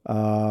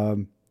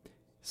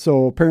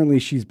 So apparently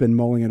she's been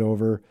mulling it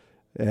over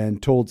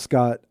and told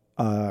Scott,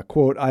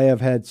 quote, "I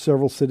have had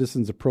several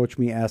citizens approach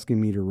me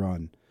asking me to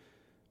run."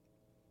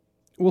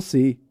 We'll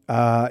see.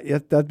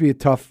 That'd be a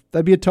tough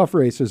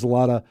race. There's a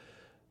lot of,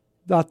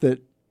 not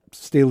that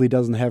Staley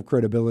doesn't have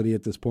credibility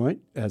at this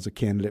point as a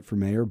candidate for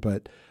mayor,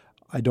 but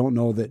I don't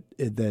know that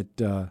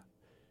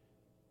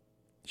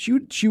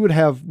she would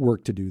have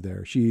work to do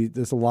there.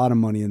 There's a lot of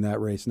money in that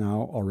race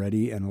now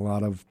already, and a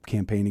lot of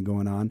campaigning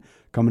going on.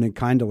 Coming in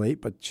kind of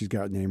late, but she's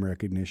got name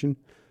recognition,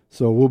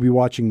 so we'll be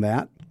watching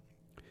that.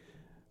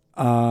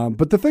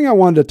 But the thing I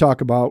wanted to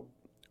talk about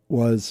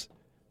was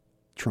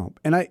Trump,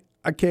 and I've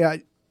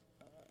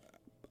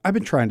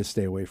been trying to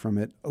stay away from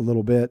it a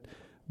little bit,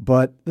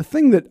 but the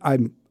thing that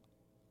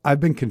I've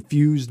been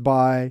confused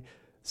by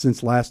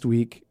since last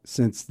week,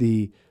 since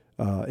the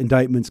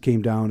indictments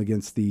came down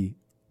against the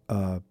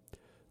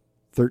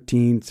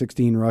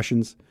 16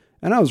 Russians.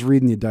 And I was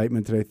reading the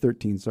indictment today,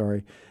 13,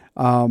 sorry.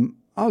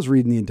 I was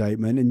reading the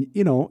indictment, and,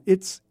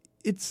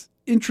 it's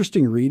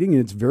interesting reading,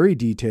 and it's very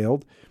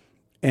detailed.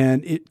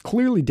 And it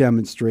clearly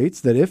demonstrates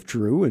that if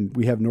true, and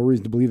we have no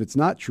reason to believe it's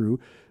not true,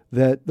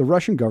 that the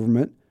Russian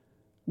government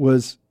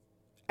was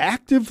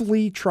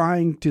actively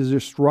trying to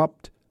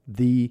disrupt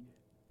the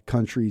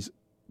country's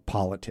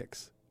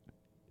politics.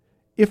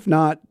 If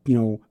not,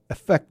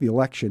 affect the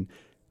election,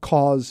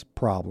 cause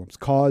problems,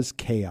 cause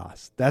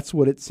chaos. That's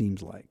what it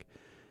seems like.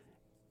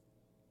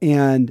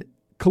 And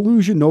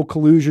collusion, no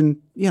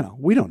collusion,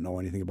 we don't know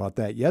anything about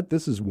that yet.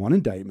 This is one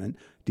indictment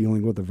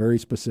dealing with a very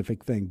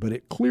specific thing, but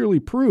it clearly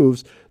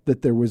proves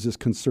that there was this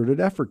concerted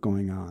effort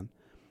going on.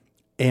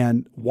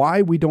 And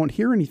why we don't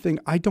hear anything,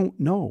 I don't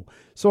know.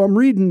 So I'm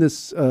reading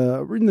this,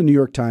 reading the New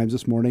York Times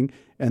this morning,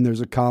 and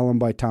there's a column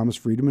by Thomas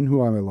Friedman,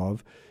 who I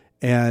love,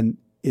 and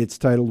it's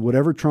titled,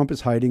 "Whatever Trump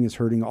is hiding is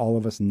hurting all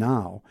of us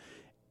now."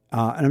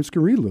 And I'm just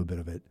going to read a little bit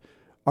of it.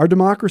 "Our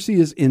democracy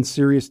is in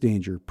serious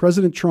danger.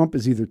 President Trump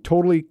is either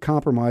totally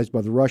compromised by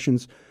the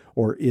Russians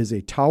or is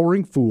a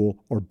towering fool,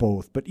 or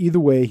both. But either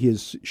way, he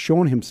has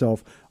shown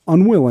himself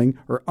unwilling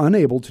or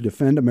unable to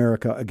defend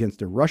America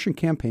against a Russian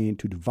campaign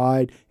to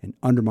divide and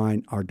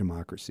undermine our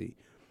democracy.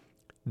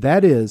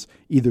 That is,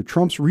 either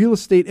Trump's real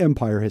estate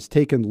empire has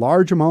taken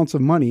large amounts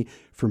of money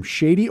from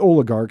shady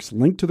oligarchs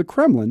linked to the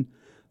Kremlin,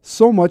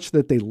 so much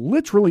that they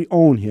literally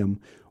own him,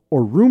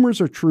 or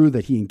rumors are true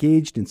that he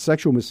engaged in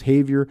sexual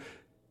misbehavior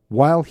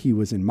while he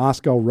was in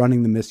Moscow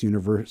running the Miss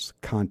Universe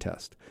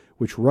contest,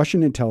 which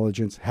Russian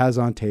intelligence has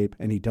on tape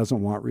and he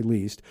doesn't want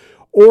released,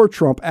 or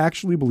Trump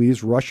actually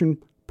believes Russian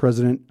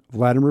President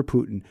Vladimir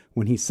Putin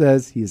when he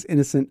says he is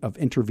innocent of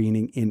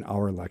intervening in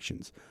our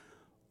elections,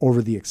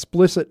 over the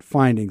explicit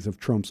findings of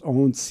Trump's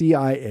own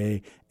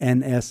CIA,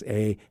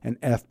 NSA, and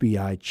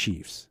FBI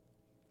chiefs.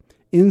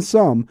 In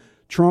sum,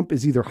 Trump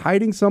is either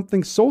hiding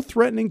something so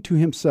threatening to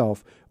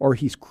himself or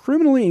he's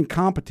criminally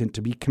incompetent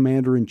to be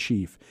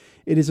commander-in-chief.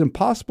 It is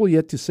impossible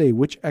yet to say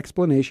which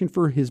explanation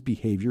for his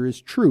behavior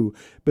is true,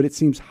 but it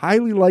seems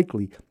highly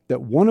likely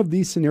that one of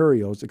these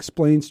scenarios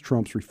explains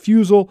Trump's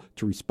refusal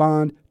to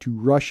respond to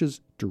Russia's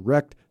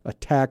direct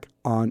attack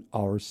on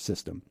our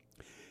system.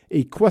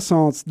 A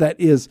quiescence that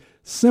is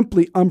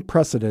simply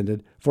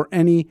unprecedented for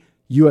any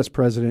U.S.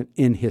 president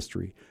in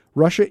history.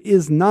 Russia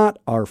is not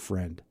our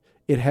friend.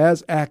 It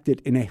has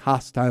acted in a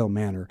hostile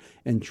manner,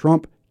 and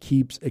Trump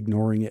keeps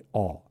ignoring it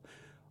all.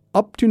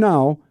 Up to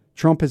now,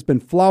 Trump has been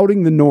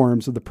flouting the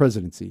norms of the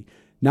presidency.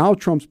 Now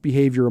Trump's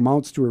behavior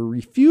amounts to a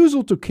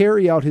refusal to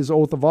carry out his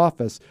oath of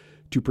office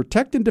to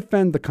protect and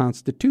defend the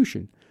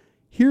Constitution.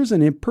 Here's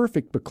an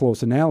imperfect but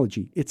close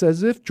analogy. It's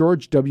as if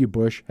George W.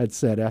 Bush had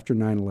said after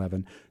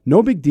 9/11,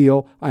 "No big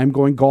deal, I'm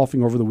going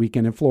golfing over the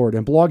weekend in Florida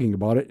and blogging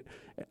about it,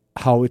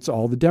 how it's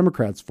all the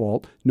Democrats'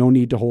 fault. No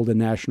need to hold a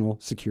National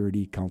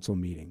Security Council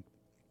meeting."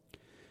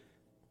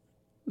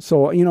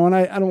 So, and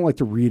I don't like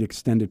to read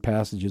extended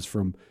passages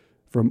from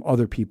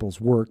other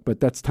people's work, but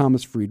that's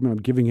Thomas Friedman. I'm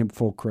giving him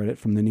full credit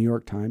from the New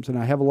York Times, and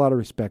I have a lot of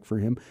respect for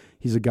him.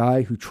 He's a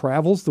guy who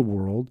travels the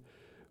world,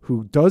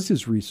 who does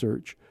his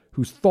research,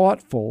 who's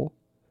thoughtful,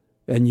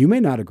 and you may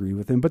not agree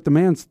with him, but the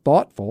man's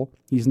thoughtful.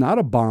 He's not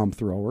a bomb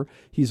thrower.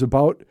 He's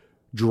about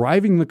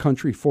driving the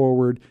country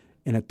forward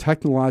in a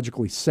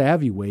technologically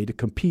savvy way to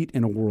compete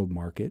in a world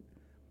market.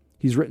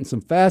 He's written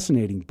some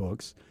fascinating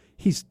books.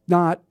 He's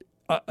not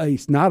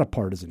a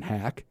partisan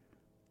hack.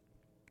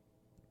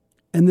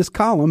 And this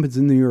column is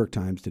in the New York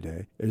Times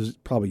today. It was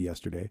probably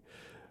yesterday.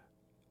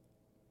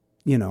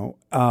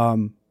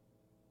 And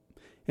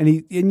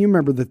you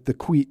remember that the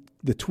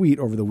tweet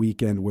over the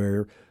weekend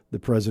where the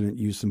president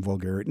used some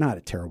vulgarity, not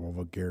a terrible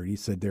vulgarity. He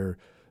said the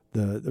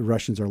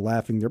Russians are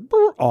laughing their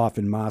off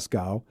in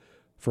Moscow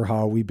for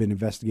how we've been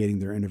investigating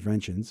their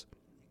interventions.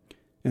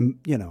 And,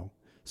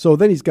 so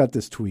then he's got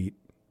this tweet,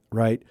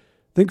 right?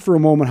 "Think for a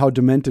moment how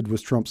demented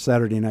was Trump's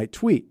Saturday night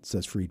tweet,"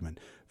 says Friedman.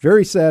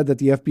 "Very sad that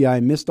the FBI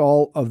missed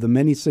all of the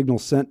many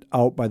signals sent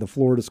out by the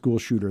Florida school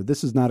shooter.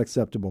 This is not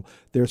acceptable.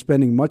 They're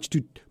spending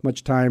too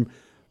much time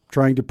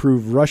trying to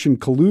prove Russian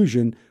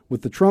collusion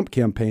with the Trump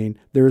campaign.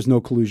 There is no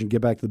collusion.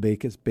 Get back to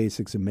the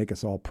basics and make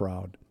us all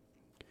proud."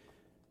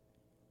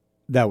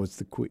 That was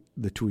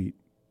the tweet.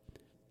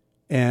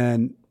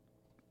 And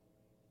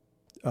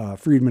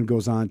Friedman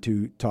goes on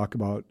to talk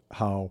about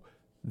how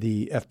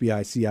the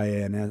FBI,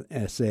 CIA, and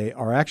NSA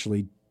are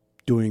actually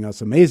doing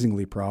us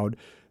amazingly proud.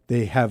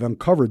 They have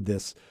uncovered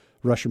this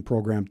Russian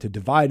program to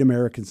divide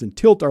Americans and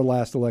tilt our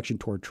last election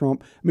toward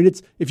Trump. I mean,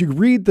 if you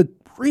read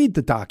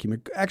the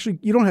document, actually,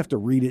 you don't have to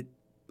read it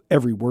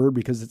every word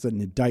because it's an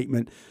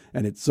indictment,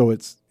 and it's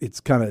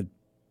kind of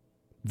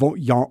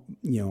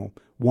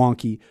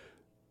wonky.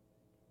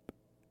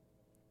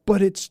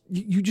 But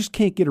you just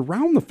can't get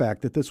around the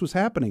fact that this was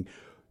happening.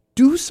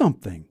 Do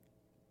something.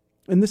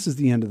 And this is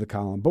the end of the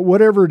column. But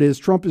whatever it is,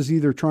 Trump is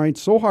either trying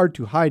so hard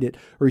to hide it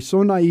or he's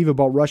so naive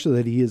about Russia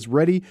that he is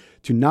ready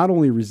to not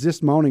only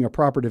resist mounting a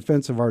proper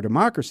defense of our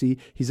democracy,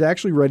 he's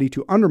actually ready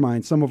to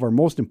undermine some of our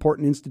most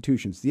important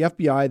institutions, the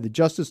FBI, the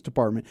Justice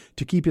Department,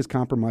 to keep his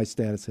compromised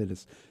status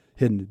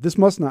hidden. This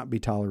must not be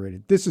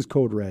tolerated. This is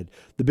code red.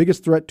 The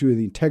biggest threat to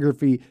the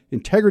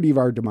integrity of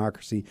our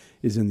democracy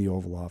is in the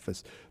Oval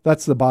Office.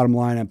 That's the bottom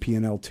line on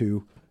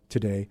PNL2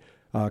 today.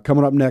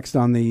 Coming up next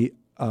on the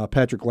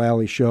Patrick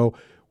Lally Show,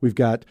 we've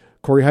got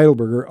Corey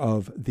Heidelberger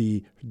of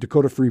the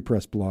Dakota Free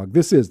Press blog.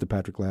 This is the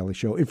Patrick Lally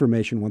Show,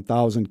 Information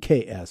 1000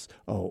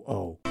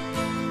 KSOO.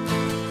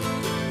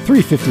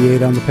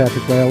 3:58 on the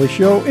Patrick Lally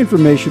Show,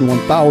 Information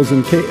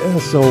 1000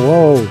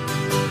 KSOO.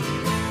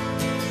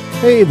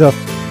 Hey, the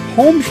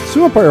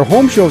Sioux Empire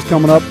Home Show is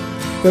coming up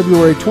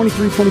February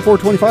 23, 24,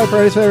 25,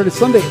 Friday, Saturday,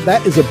 Sunday.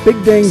 That is a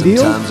big dang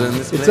deal.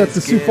 It's at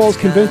the Sioux Falls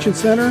Convention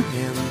Center.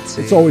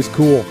 It's always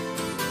cool.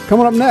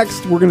 Coming up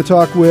next, we're going to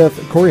talk with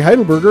Corey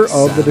Heidelberger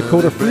of the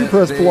Dakota Free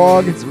Press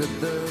blog,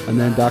 and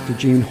then Dr.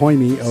 Gene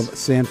Hoyme of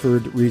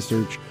Sanford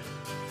Research.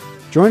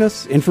 Join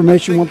us,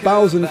 Information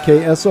 1000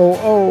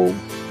 KSOO.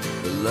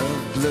 The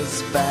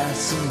loveless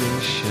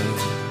fascination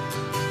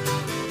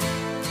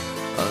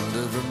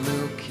under the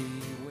Milky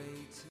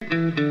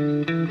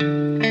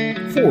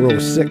Way.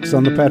 406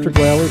 on the Patrick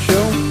Lally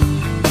Show.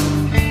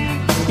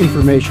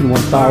 Information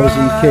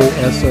 1000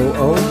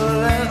 KSOO.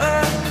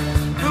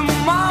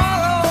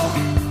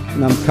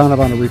 And I'm kind of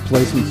on a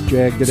replacements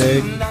jag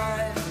today.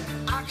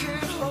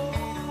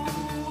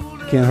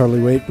 Can't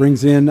hardly wait.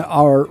 Brings in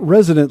our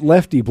resident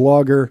lefty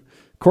blogger,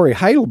 Corey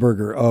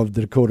Heidelberger of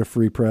the Dakota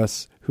Free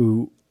Press,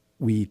 who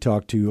we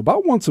talk to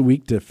about once a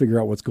week to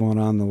figure out what's going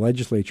on in the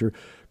legislature.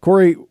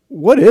 Corey,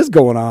 what is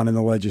going on in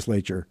the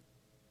legislature?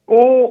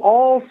 Oh,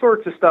 all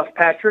sorts of stuff,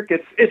 Patrick.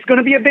 It's going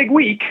to be a big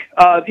week.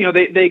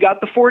 They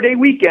got the 4-day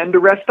weekend to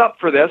rest up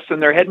for this,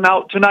 and they're heading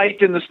out tonight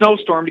in the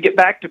snowstorm to get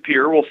back to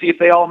Pierre. We'll see if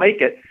they all make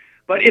it.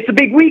 But it's a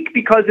big week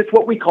because it's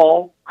what we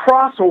call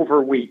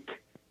crossover week.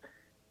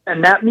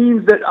 And that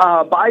means that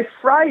by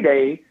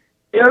Friday,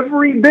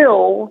 every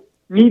bill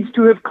needs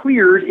to have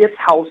cleared its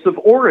House of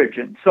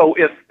Origin. So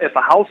if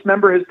a House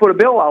member has put a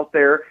bill out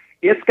there,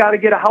 it's got to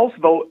get a House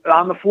vote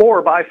on the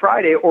floor by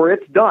Friday or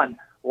it's done.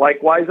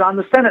 Likewise on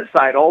the Senate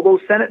side, all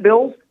those Senate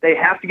bills, they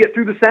have to get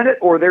through the Senate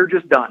or they're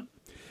just done.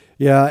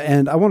 Yeah,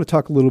 and I want to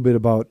talk a little bit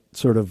about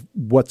sort of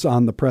what's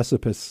on the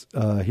precipice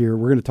here.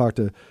 We're going to talk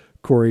to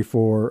Corey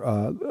for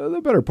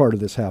the better part of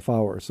this half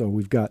hour. So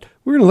we're going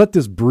to let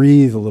this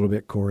breathe a little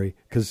bit, Corey,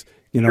 because,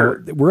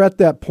 Sure. We're at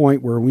that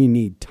point where we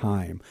need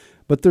time.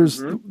 But there's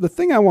the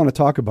thing I want to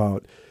talk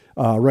about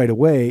right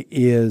away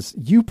is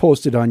you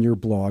posted on your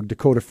blog,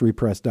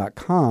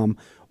 dakotafreepress.com,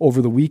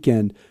 over the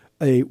weekend,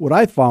 what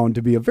I found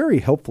to be a very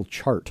helpful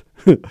chart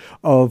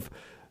of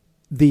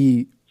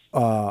the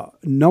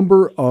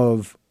number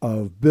of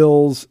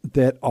bills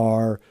that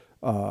are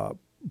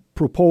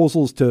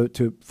proposals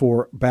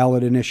for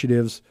ballot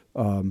initiatives,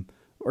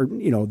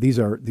 these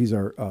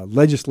are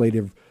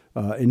legislative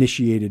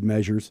initiated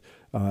measures,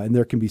 and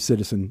there can be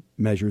citizen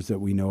measures that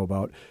we know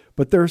about.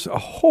 But there's a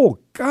whole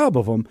gob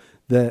of them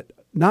that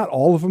not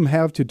all of them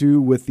have to do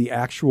with the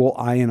actual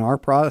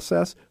INR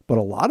process, but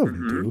a lot of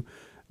them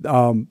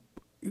do.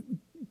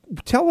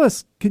 Tell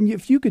us,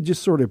 if you could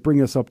just sort of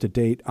bring us up to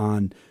date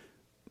on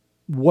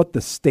what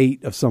the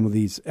state of some of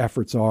these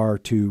efforts are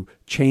to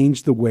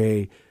change the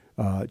way,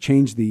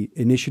 change the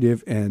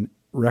initiative and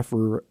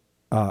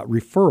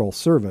referral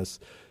service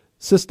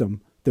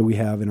system that we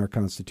have in our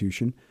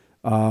Constitution.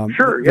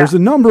 Sure. Yeah. There's a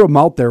number of them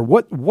out there.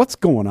 What's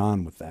going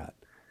on with that?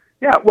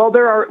 Yeah. Well,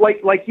 there are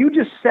like you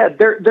just said,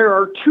 there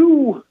are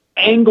two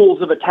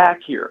angles of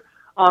attack here.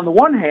 On the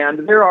one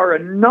hand, there are a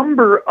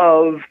number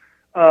of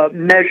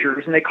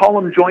measures, and they call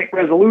them joint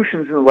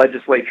resolutions in the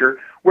legislature,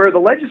 where the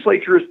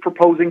legislature is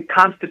proposing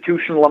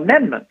constitutional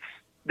amendments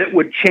that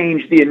would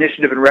change the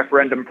initiative and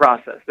referendum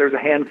process. There's a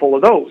handful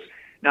of those.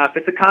 Now, if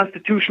it's a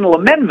constitutional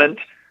amendment,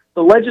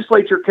 the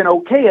legislature can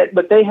okay it,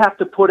 but they have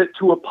to put it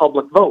to a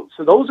public vote.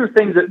 So those are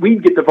things that we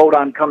get to vote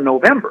on come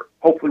November.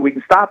 Hopefully we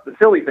can stop the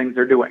silly things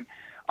they're doing.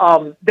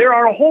 There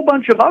are a whole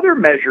bunch of other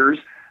measures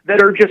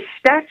that are just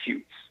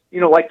statutes,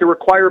 like the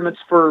requirements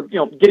for,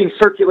 getting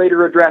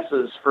circulator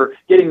addresses, for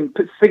getting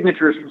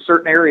signatures from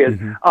certain areas.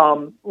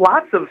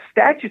 Lots of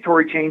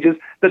statutory changes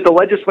that the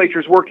legislature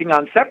is working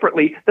on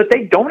separately that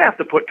they don't have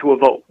to put to a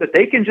vote, that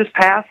they can just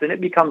pass and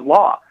it becomes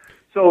law.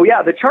 So,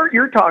 yeah, the chart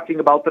you're talking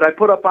about that I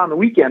put up on the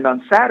weekend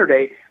on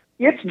Saturday,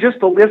 it's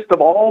just a list of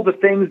all the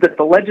things that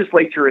the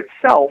legislature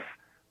itself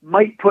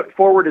might put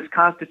forward as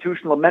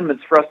constitutional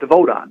amendments for us to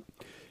vote on.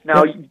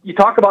 Now, you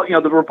talk about,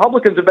 the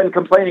Republicans have been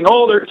complaining,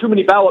 there are too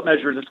many ballot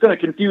measures. It's going to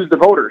confuse the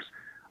voters.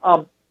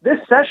 This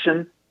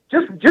session,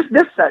 just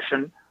this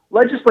session,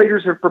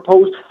 legislators have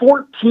proposed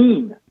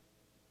 14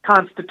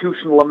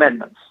 constitutional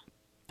amendments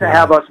to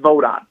have us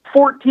vote on.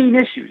 14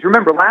 issues.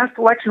 Remember, last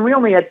election, we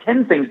only had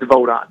 10 things to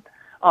vote on.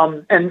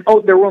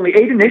 There were only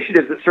 8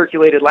 initiatives that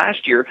circulated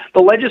last year. The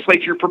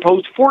legislature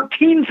proposed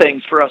 14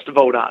 things for us to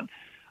vote on.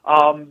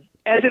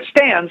 As it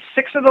stands,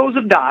 6 of those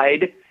have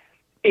died.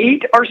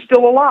 8 are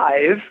still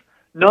alive.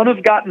 None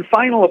have gotten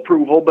final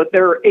approval, but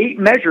there are 8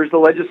 measures the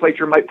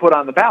legislature might put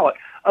on the ballot.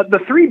 The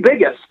 3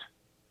 biggest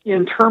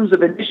in terms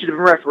of initiative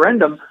and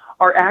referendum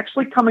are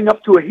actually coming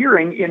up to a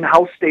hearing in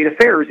House State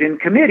Affairs in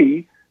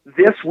committee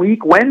this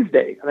week,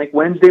 Wednesday. I think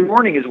Wednesday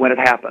morning is when it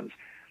happens.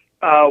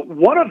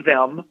 One of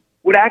them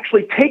would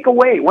actually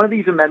one of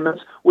these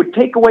amendments would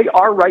take away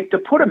our right to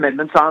put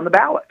amendments on the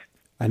ballot.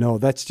 I know,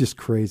 that's just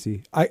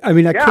crazy. I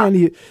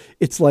can't,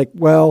 it's like,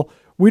 well,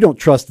 we don't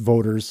trust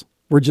voters.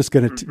 We're just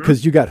going to,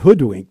 because you got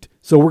hoodwinked,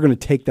 so we're going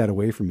to take that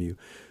away from you.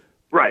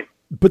 Right.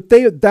 But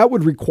that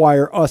would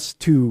require us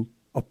to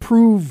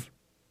approve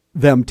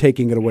them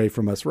taking it away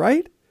from us,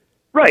 right?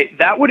 Right.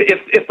 That would,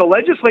 if the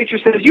legislature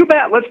says, you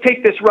bet, let's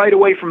take this right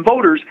away from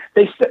voters,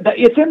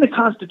 it's in the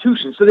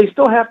Constitution, so they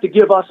still have to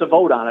give us a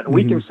vote on it, and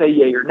we can say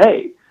yay or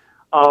nay.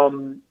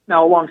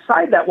 Now,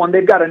 alongside that one,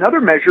 they've got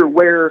another measure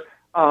where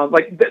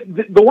Like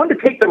the one to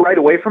take the right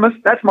away from us,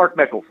 that's Mark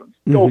Mickelson's.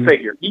 Go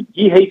figure.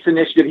 He hates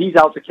initiative. He's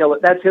out to kill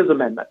it. That's his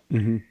amendment.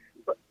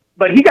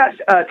 But he got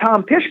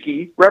Tom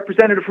Pischke,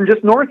 representative from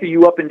just north of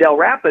you up in Del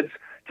Rapids,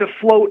 to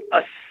float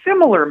a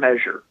similar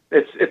measure.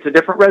 It's a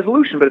different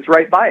resolution, but it's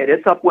right by it.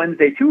 It's up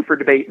Wednesday, too, for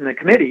debate in the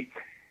committee.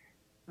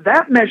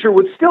 That measure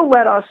would still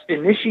let us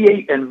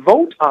initiate and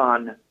vote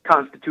on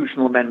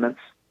constitutional amendments,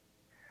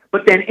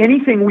 but then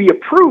anything we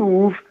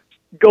approve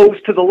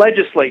goes to the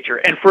legislature,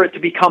 and for it to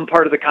become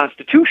part of the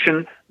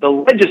Constitution, the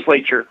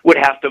legislature would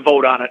have to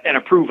vote on it and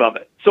approve of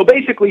it. So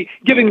basically,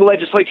 giving the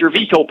legislature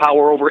veto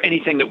power over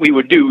anything that we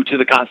would do to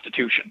the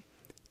Constitution.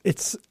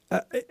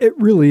 It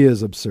really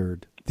is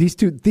absurd. These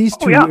two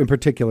in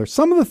particular.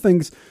 Some of the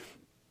things,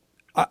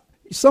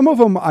 some of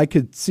them I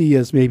could see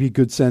as maybe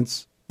good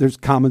sense. There's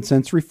common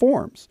sense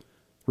reforms,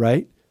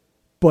 right?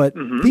 But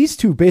these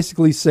two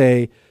basically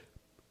say,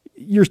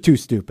 you're too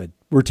stupid.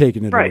 We're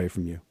taking it away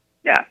from you.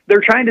 Yeah,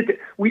 they're trying to.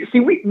 We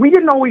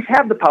didn't always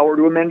have the power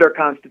to amend our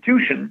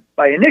Constitution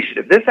by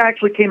initiative. This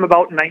actually came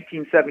about in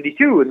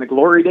 1972 in the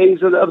glory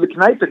days of the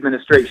Knipe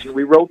administration.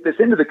 We wrote this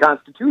into the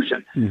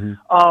Constitution.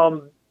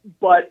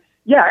 But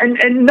yeah,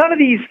 and none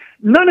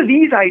of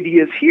these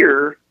ideas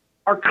here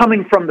are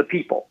coming from the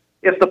people.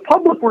 If the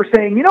public were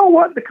saying, you know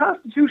what, the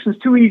Constitution's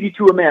too easy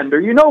to amend,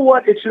 or you know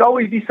what, it should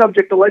always be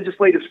subject to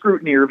legislative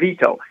scrutiny or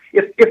veto.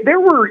 If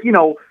there were,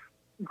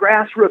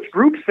 grassroots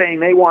groups saying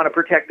they want to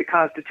protect the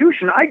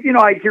Constitution,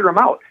 I'd hear them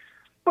out.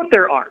 But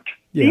there aren't.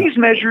 Yeah. These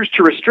measures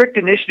to restrict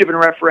initiative and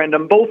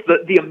referendum, both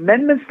the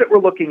amendments that we're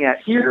looking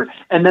at here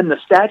and then the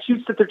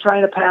statutes that they're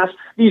trying to pass,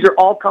 these are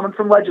all coming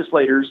from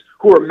legislators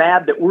who are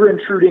mad that we're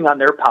intruding on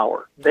their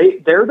power.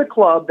 They're the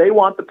club, they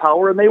want the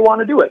power, and they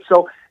want to do it.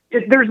 So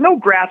there's no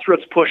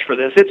grassroots push for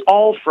this. It's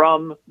all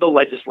from the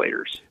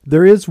legislators.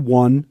 There is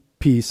one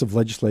piece of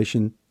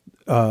legislation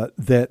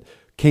that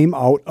came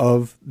out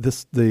of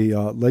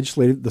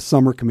the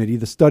summer committee,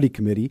 the study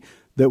committee,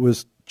 that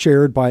was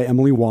chaired by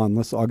Emily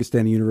Wanless,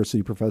 Augustana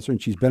University professor,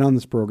 and she's been on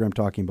this program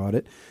talking about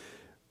it,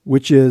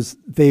 which is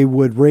they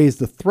would raise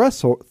the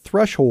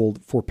threshold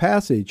for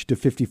passage to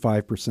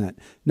 55%.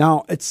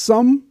 Now, at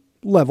some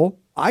level,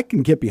 I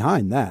can get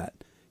behind that.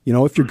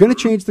 If you're going to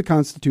change the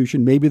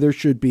Constitution, maybe there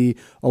should be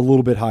a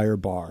little bit higher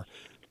bar.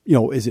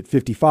 Is it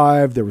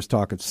 55? There was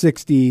talk of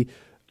 60.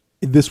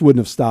 This wouldn't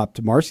have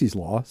stopped Marcy's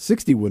law.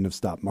 60 wouldn't have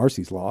stopped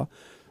Marcy's law.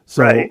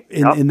 So right.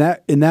 in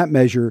that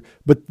measure,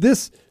 but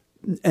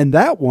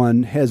that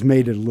one has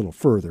made it a little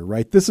further,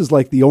 right? This is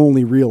like the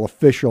only real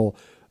official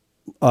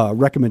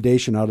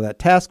recommendation out of that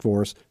task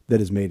force that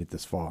has made it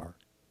this far.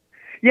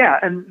 Yeah,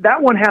 and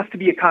that one has to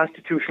be a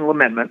constitutional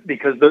amendment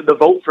because the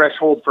vote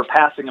threshold for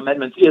passing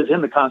amendments is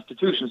in the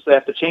Constitution, so they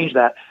have to change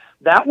that.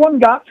 That one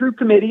got through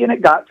committee and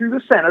it got through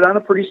the Senate on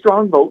a pretty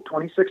strong vote,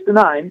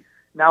 26-9.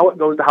 Now it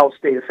goes to House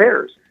State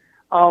Affairs.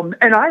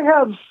 And I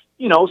have,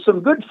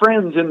 some good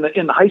friends in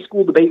the high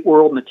school debate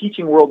world and the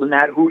teaching world and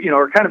that who,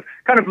 are kind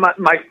of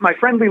my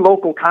friendly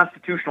local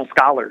constitutional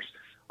scholars.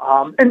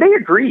 And they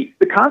agree.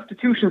 The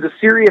Constitution is a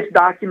serious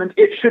document.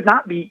 It should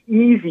not be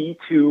easy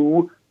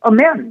to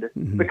amend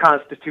the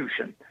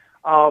Constitution.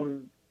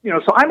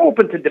 So I'm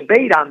open to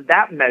debate on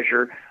that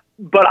measure,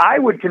 but I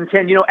would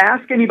contend,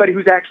 ask anybody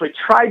who's actually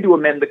tried to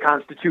amend the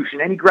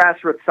Constitution, any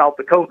grassroots South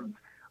Dakotans.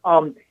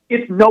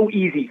 It's no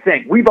easy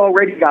thing. We've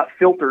already got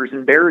filters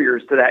and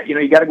barriers to that.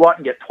 You got to go out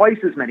and get twice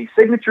as many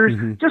signatures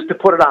just to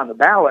put it on the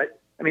ballot.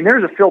 I mean,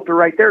 there's a filter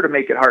right there to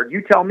make it hard.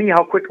 You tell me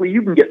how quickly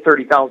you can get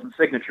 30,000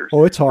 signatures.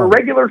 Oh, it's hard. For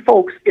regular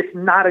folks, it's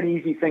not an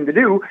easy thing to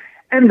do.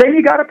 And then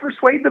you got to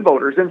persuade the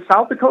voters. And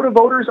South Dakota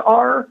voters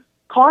are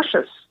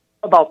cautious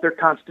about their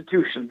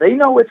Constitution. They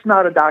know it's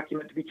not a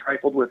document to be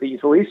trifled with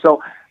easily.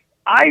 So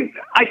I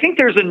think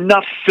there's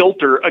enough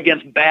filter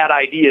against bad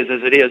ideas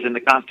as it is in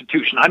the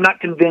Constitution. I'm not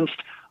convinced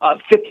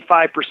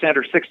 55%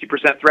 or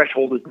 60%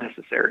 threshold is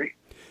necessary.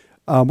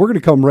 We're going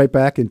to come right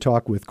back and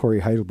talk with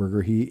Corey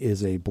Heidelberger. He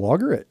is a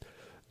blogger at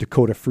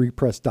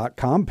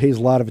DakotaFreePress.com, pays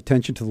a lot of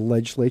attention to the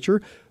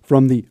legislature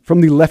from the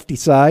lefty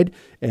side.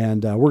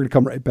 And we're going to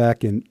come right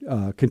back and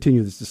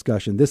continue this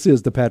discussion. This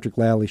is the Patrick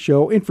Lally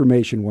Show,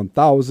 Information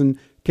 1000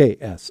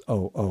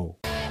 KSOO.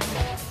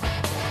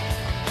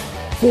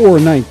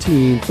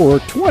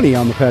 420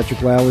 on the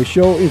Patrick Lally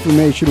Show,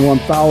 Information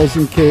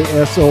 1000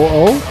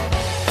 KSOO.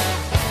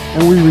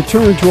 And we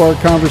return to our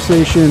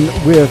conversation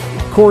with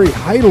Corey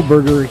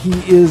Heidelberger. He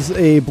is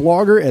a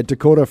blogger at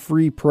Dakota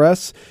Free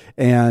Press,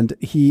 and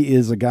he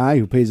is a guy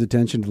who pays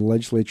attention to the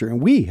legislature.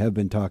 And we have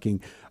been talking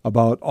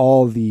about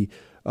all the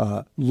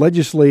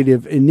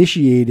legislative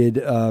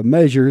initiated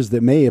measures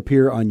that may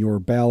appear on your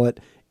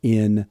ballot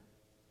in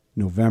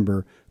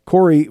November.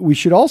 Corey, we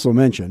should also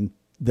mention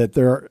that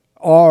there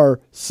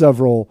are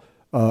several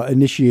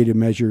initiated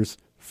measures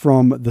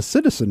from the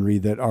citizenry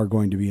that are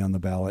going to be on the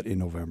ballot in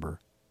November.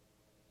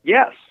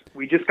 Yes,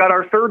 we just got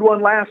our third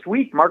one last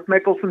week, Mark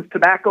Mickelson's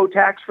tobacco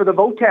tax for the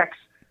Votex.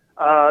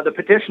 The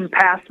petition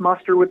passed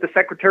muster with the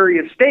Secretary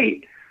of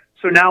State.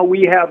 So now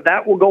we have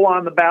that will go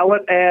on the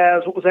ballot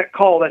as, what was that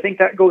called? I think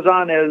that goes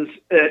on as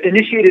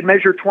initiated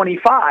measure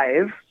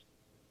 25.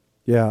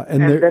 Yeah,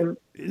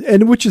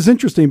 and which is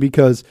interesting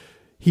because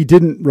he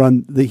didn't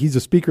run he's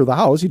a Speaker of the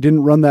House. He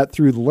didn't run that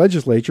through the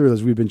legislature,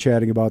 as we've been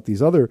chatting about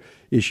these other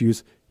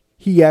issues.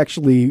 He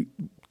actually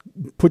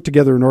put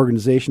together an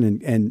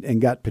organization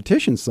and got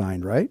petitions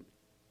signed, right?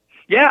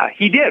 Yeah,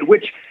 he did,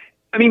 which,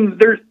 I mean,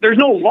 there's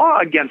no law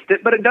against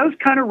it, but it does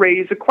kind of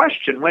raise a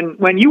question.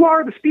 When you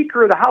are the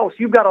Speaker of the House,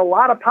 you've got a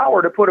lot of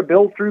power to put a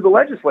bill through the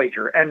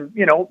legislature and,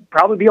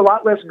 probably be a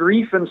lot less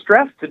grief and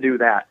stress to do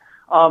that.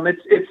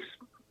 It's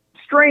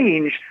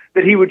strange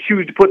that he would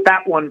choose to put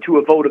that one to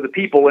a vote of the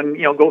people and,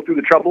 go through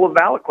the trouble of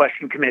ballot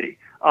question committee.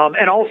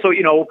 And also,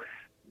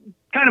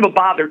 kind of a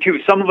bother too.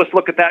 Some of us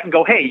look at that and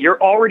go, hey,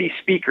 you're already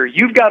Speaker.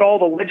 You've got all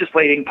the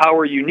legislating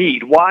power you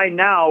need. Why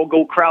now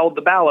go crowd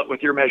the ballot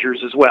with your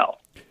measures as well?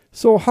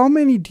 So how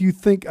many do you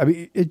think,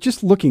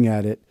 just looking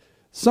at it,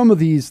 some of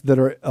these that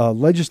are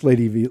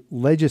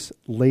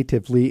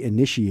legislatively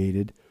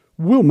initiated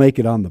will make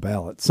it on the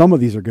ballot. Some of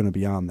these are going to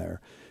be on there.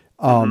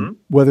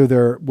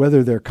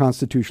 Whether they're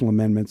constitutional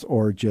amendments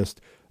or just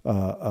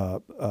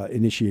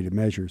initiated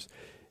measures.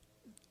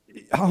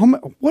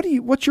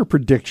 What's your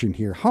prediction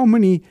here? How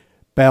many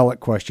ballot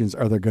questions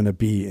are there going to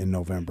be in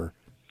November?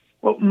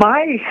 Well,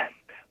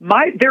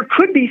 there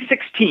could be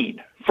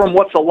 16 from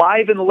what's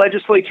alive in the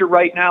legislature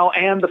right now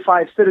and the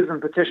 5 citizen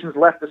petitions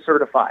left to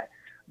certify.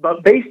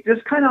 But based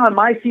just kind of on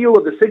my feel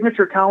of the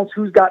signature counts,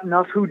 who's got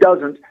enough, who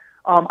doesn't,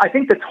 I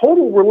think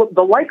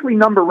the likely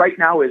number right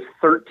now is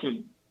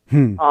 13.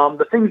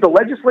 The things the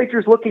legislature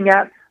is looking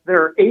at,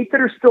 there are 8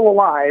 that are still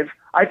alive.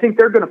 I think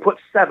they're going to put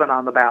 7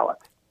 on the ballot.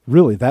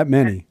 Really, that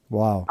many?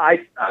 Wow.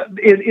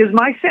 Is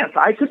my sense.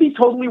 I could be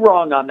totally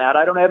wrong on that.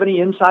 I don't have any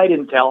inside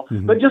intel.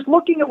 But just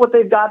looking at what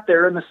they've got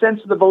there and the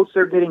sense of the votes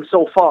they're getting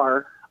so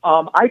far,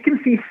 I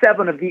can see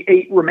 7 of the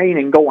 8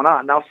 remaining going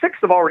on. Now, 6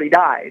 have already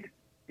died,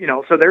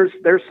 so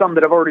there's some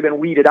that have already been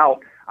weeded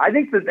out. I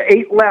think that the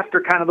 8 left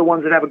are kind of the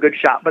ones that have a good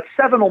shot, but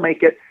 7 will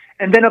make it.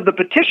 And then of the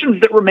petitions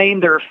that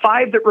remain, there are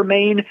 5 that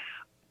remain.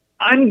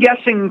 I'm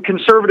guessing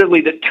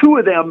conservatively that 2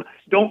 of them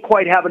don't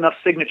quite have enough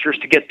signatures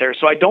to get there.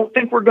 So I don't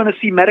think we're going to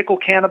see medical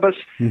cannabis,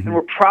 and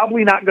we're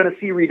probably not going to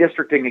see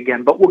redistricting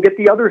again. But we'll get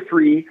the other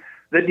 3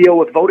 that deal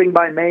with voting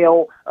by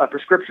mail,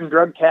 prescription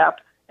drug cap,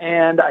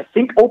 and I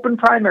think open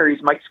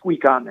primaries might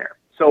squeak on there.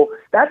 So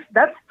that's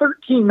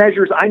 13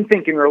 measures I'm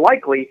thinking are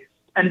likely.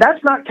 And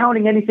that's not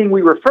counting anything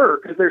we refer,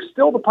 because there's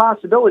still the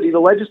possibility the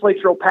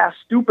legislature will pass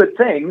stupid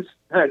things,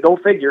 go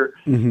figure,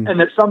 and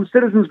that some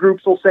citizens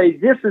groups will say,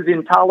 this is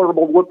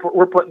intolerable,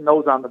 we're putting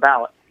those on the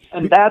ballot.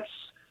 And that's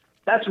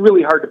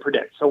really hard to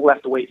predict, so we'll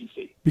have to wait and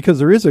see. Because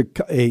there is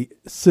a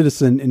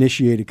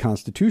citizen-initiated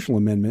constitutional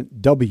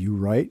amendment, W,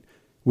 right?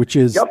 Which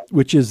is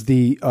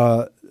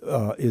the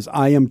is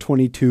IM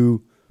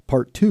 22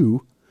 Part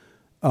 2.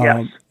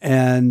 Yes.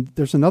 And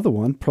there's another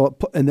one.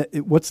 And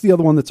what's the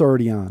other one that's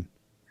already on?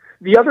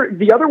 The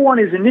other one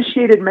is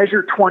Initiated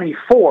Measure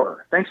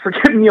 24. Thanks for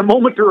giving me a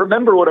moment to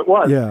remember what it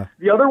was. Yeah.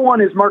 The other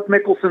one is Mark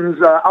Mickelson's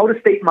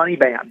out-of-state money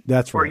ban.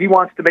 That's right. Where he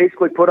wants to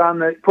basically put on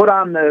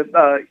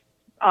the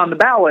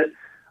ballot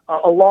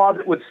a law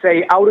that would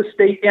say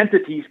out-of-state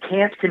entities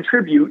can't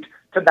contribute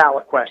to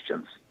ballot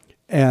questions.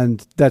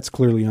 And that's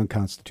clearly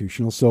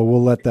unconstitutional, so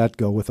we'll let that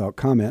go without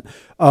comment.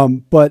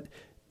 But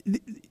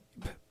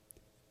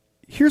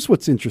here's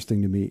what's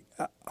interesting to me.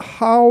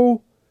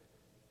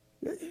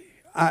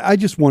 I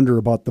just wonder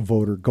about the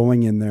voter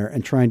going in there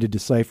and trying to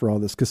decipher all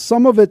this, because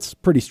some of it's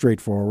pretty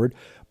straightforward,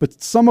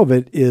 but some of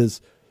it is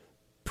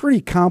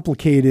pretty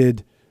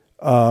complicated,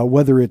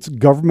 whether it's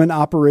government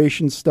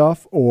operation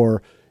stuff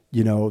or,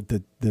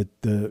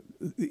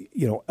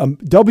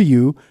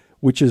 W,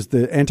 which is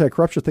the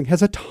anti-corruption thing,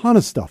 has a ton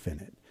of stuff in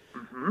it.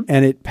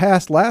 And it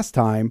passed last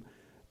time.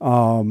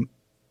 I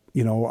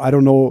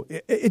don't know.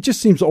 It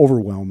just seems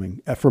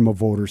overwhelming from a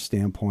voter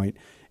standpoint.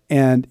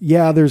 And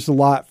yeah, there's a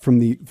lot from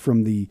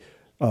the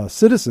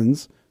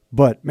citizens,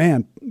 but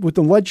man, with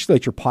the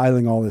legislature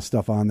piling all this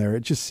stuff on there,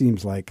 it just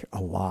seems like a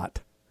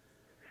lot.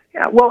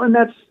 Yeah, well, and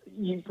that's,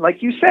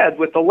 like you said,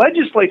 with the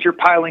legislature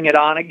piling it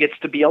on, it gets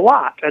to be a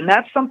lot. And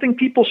that's something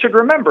people should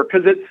remember,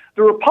 because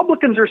the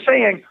Republicans are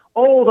saying,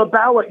 oh, the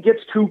ballot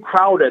gets too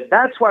crowded.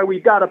 That's why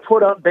we've got to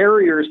put up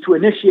barriers to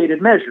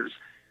initiated measures.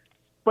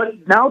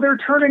 But now they're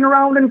turning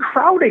around and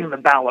crowding the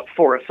ballot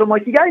for us. So I'm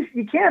like, you guys,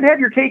 you can't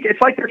have your cake.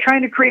 It's like they're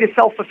trying to create a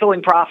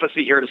self-fulfilling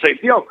prophecy here to say,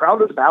 see how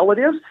crowded the ballot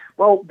is?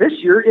 Well, this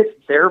year it's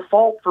their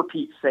fault, for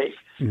Pete's sake.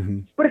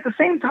 But at the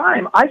same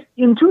time,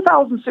 in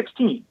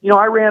 2016,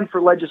 I ran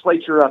for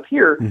legislature up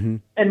here,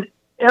 and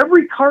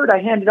every card I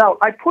handed out,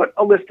 I put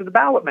a list of the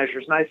ballot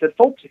measures. And I said,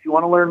 folks, if you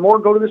want to learn more,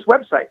 go to this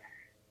website.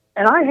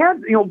 And I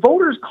had,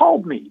 voters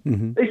called me.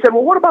 They said,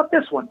 well, what about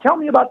this one? Tell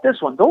me about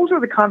this one. Those are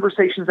the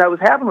conversations I was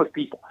having with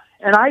people.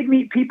 And I'd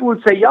meet people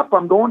who'd say, yep,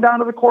 I'm going down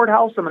to the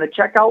courthouse. I'm going to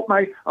check out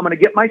I'm going to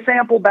get my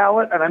sample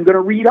ballot, and I'm going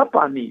to read up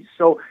on these.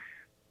 So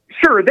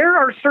sure, there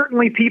are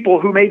certainly people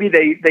who maybe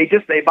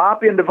they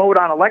bop in to vote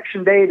on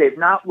election day. They've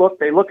not looked.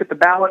 They look at the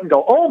ballot and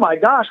go, oh my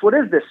gosh, what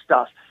is this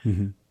stuff?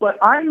 But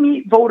I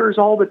meet voters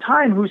all the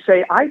time who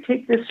say, I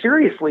take this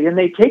seriously, and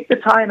they take the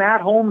time at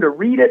home to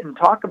read it and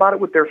talk about it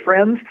with their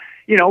friends.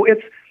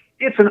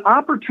 It's an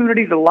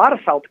opportunity that a lot of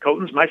South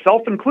Dakotans,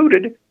 myself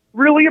included,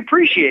 really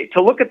appreciate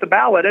to look at the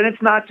ballot. And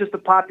it's not just a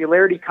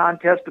popularity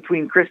contest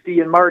between Christy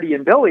and Marty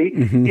and Billy.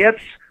 Mm-hmm.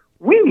 It's,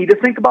 we need to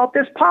think about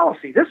this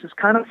policy. This is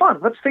kind of fun.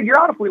 Let's figure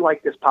out if we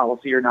like this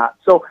policy or not.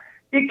 So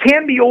it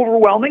can be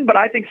overwhelming, but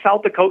I think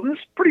South Dakotans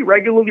pretty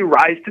regularly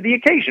rise to the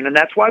occasion. And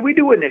that's why we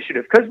do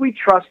initiative, because we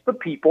trust the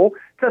people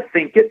to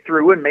think it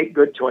through and make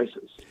good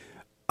choices.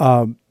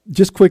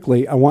 Just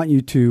quickly, I want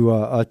you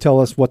to tell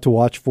us what to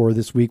watch for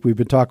this week. We've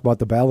been talking about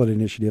the ballot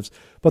initiatives,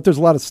 but there's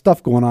a lot of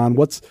stuff going on.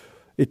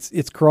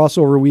 It's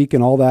crossover week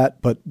and all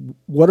that, but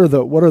what are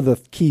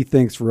the key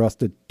things for us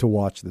to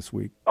watch this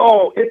week?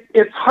 Oh,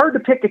 it's hard to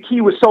pick a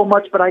key with so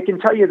much, but I can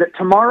tell you that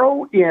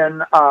tomorrow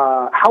in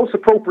House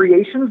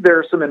Appropriations, there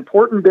are some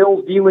important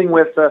bills dealing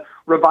with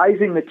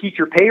revising the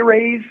teacher pay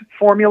raise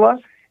formula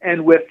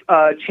and with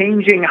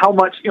changing how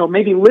much,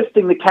 maybe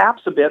lifting the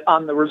caps a bit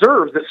on the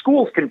reserves that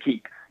schools can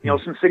keep.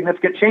 Some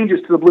significant changes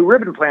to the Blue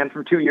Ribbon Plan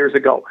from 2 years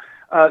ago.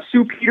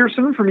 Sue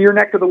Peterson from your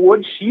neck of the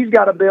woods, she's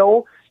got a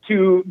bill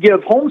to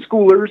give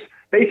homeschoolers,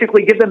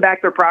 basically give them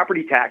back their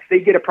property tax. They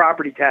get a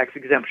property tax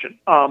exemption,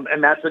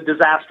 and that's a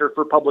disaster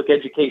for public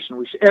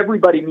education.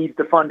 Everybody needs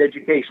to fund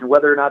education,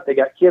 whether or not they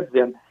got kids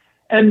in.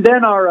 And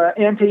then our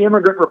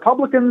anti-immigrant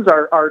Republicans,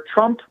 our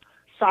Trump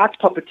sock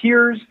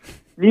puppeteers.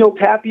 Neil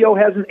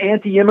Tapio has an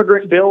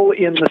anti-immigrant bill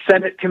in the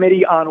Senate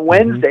committee on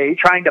Wednesday,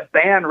 trying to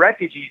ban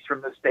refugees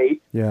from the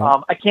state.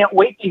 Yeah. I can't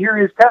wait to hear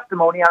his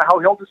testimony on how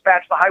he'll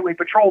dispatch the highway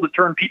patrol to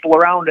turn people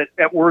around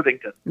at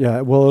Worthington.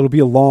 Yeah, well, it'll be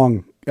a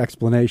long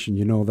explanation,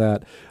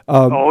 that.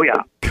 Oh,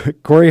 yeah.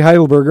 Corey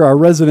Heidelberger, our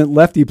resident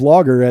lefty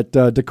blogger at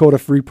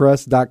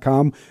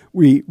DakotaFreePress.com.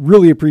 We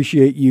really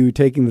appreciate you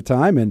taking the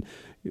time and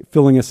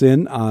filling us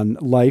in on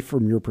life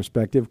from your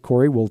perspective.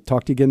 Corey, we'll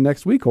talk to you again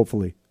next week,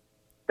 hopefully.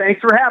 Thanks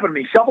for having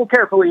me. Shovel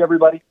carefully,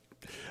 everybody.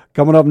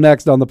 Coming up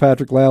next on the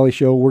Patrick Lally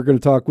Show, we're going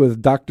to talk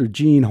with Dr.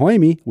 Gene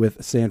Hoyme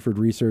with Sanford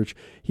Research.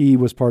 He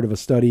was part of a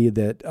study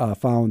that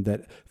found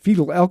that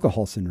fetal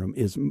alcohol syndrome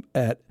is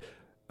at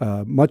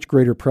much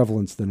greater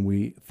prevalence than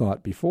we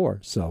thought before.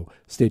 So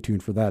stay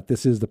tuned for that.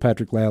 This is the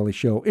Patrick Lally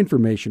Show,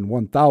 Information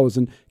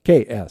 1000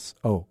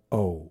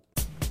 KSOO.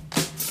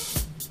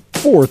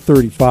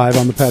 4:35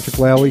 on the Patrick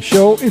Lally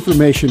Show,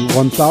 Information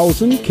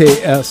 1000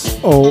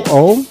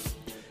 KSOO.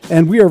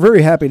 And we are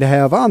very happy to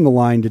have on the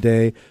line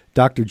today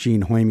Dr.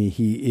 Gene Hoyme.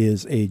 He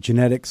is a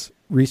genetics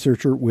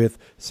researcher with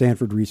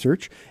Sanford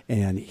Research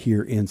and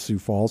here in Sioux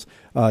Falls.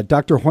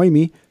 Dr.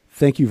 Hoyme,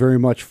 thank you very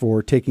much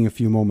for taking a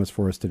few moments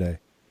for us today.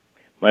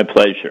 My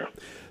pleasure.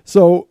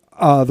 So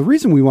the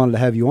reason we wanted to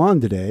have you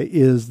on today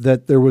is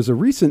that there was a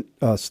recent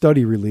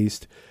study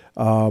released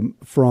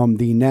from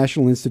the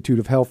National Institute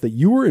of Health that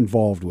you were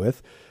involved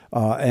with,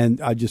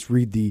 and I just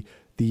read the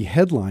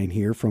headline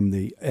here from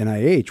the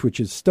NIH,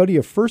 which is study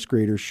of first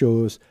graders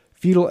shows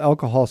fetal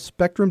alcohol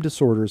spectrum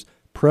disorders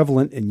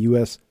prevalent in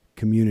U.S.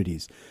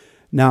 communities.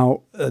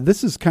 Now,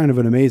 this is kind of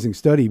an amazing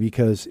study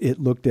because it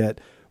looked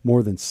at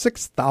more than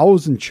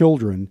 6,000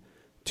 children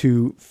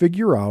to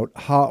figure out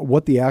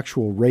what the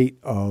actual rate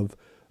of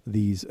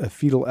these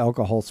fetal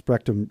alcohol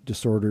spectrum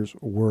disorders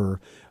were.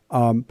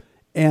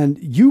 And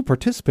you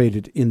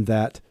participated in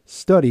that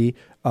study.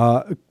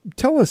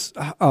 Tell us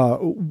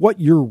what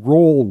your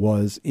role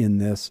was in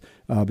this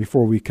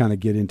before we kind of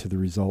get into the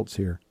results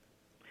here.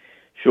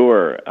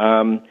 Sure.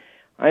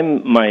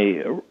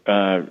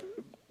 My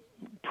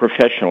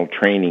professional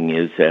training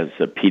is as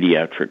a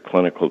pediatric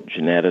clinical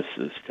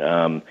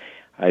geneticist.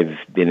 I've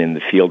been in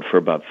the field for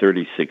about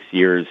 36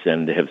 years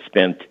and have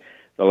spent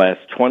the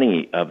last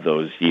 20 of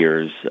those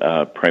years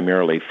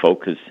primarily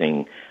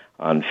focusing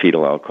on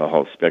fetal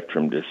alcohol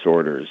spectrum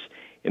disorders.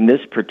 In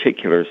this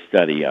particular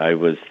study, I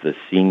was the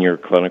senior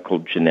clinical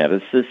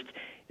geneticist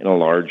in a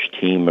large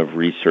team of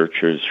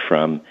researchers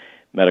from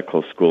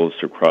medical schools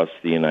across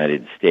the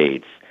United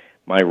States.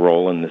 My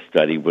role in the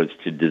study was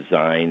to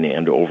design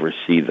and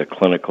oversee the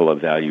clinical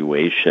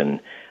evaluation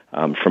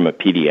from a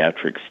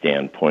pediatric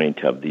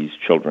standpoint of these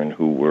children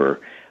who were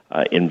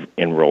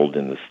enrolled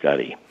in the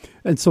study.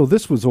 And so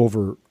this was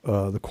over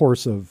the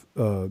course of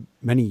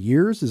many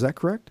years, is that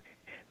correct?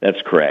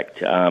 That's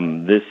correct.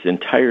 This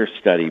entire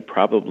study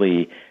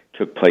probably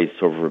took place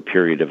over a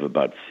period of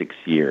about 6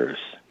 years.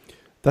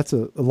 That's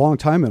a long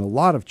time and a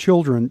lot of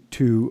children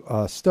to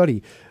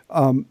study.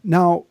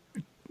 Now,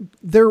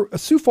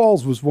 Sioux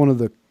Falls was one of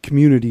the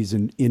communities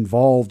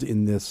involved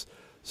in this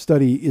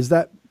study. Is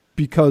that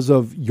because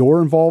of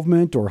your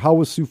involvement, or how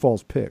was Sioux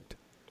Falls picked?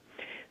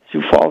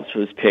 Sioux Falls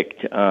was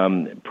picked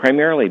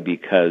primarily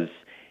because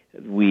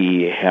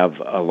we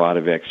have a lot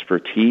of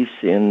expertise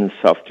in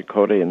South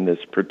Dakota in this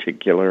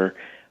particular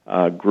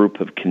group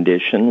of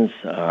conditions.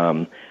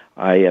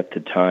 I, at the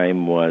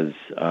time, was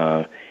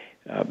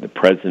the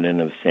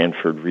president of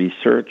Sanford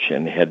Research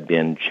and had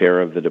been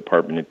chair of the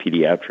Department of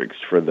Pediatrics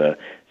for the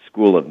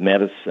School of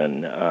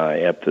Medicine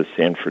at the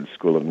Sanford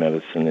School of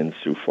Medicine in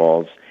Sioux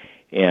Falls.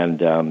 And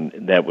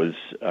that was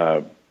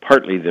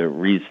partly the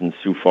reason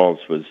Sioux Falls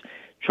was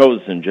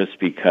chosen, just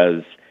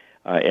because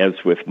as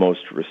with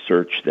most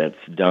research that's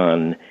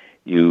done,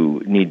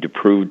 you need to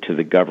prove to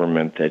the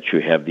government that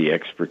you have the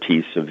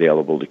expertise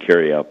available to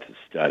carry out the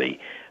study.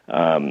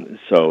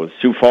 So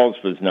Sioux Falls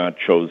was not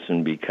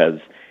chosen because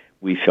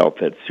we felt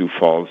that Sioux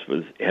Falls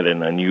had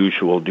an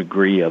unusual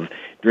degree of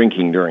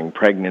drinking during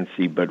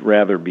pregnancy, but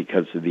rather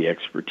because of the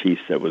expertise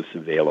that was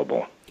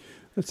available.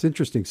 That's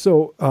interesting.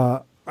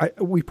 So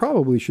we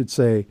probably should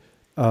say,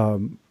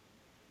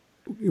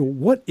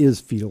 what is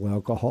fetal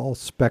alcohol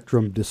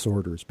spectrum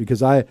disorders?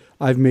 Because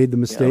I've made the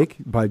mistake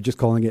by just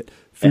calling it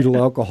fetal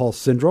alcohol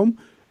syndrome,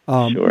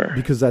 Sure.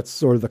 because that's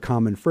sort of the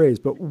common phrase.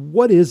 But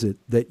what is it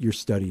that you're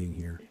studying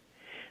here?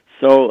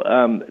 So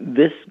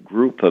this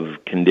group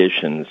of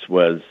conditions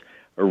was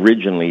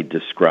originally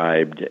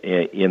described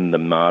in the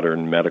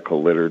modern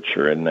medical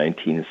literature in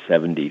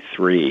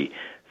 1973.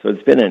 So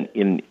it's been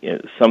in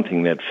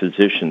something that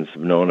physicians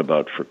have known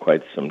about for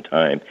quite some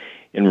time.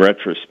 In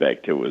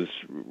retrospect, it was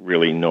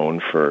really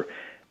known for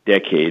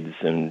decades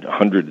and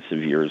hundreds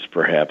of years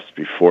perhaps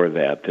before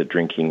that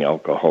drinking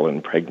alcohol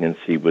in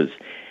pregnancy was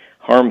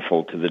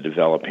harmful to the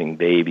developing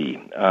baby.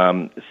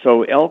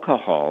 So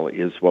alcohol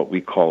is what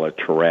we call a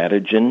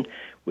teratogen,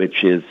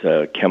 which is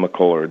a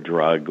chemical or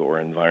drug or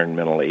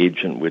environmental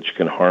agent which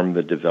can harm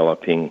the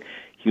developing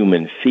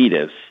human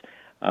fetus.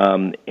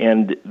 And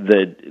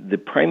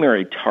the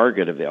primary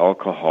target of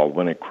alcohol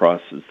when it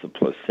crosses the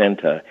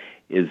placenta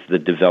is the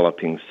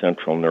developing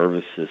central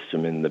nervous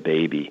system in the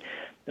baby.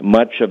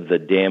 Much of the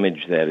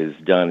damage that is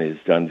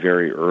done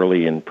very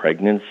early in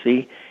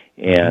pregnancy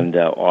and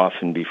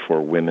often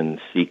before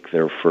women seek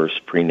their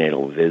first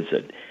prenatal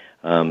visit.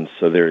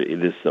 So this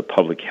is a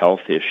public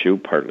health issue,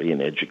 partly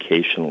an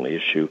educational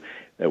issue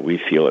that we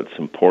feel it's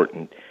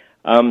important.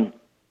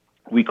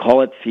 We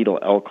call it fetal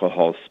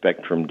alcohol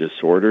spectrum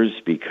disorders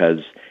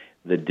because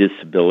the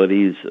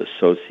disabilities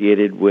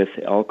associated with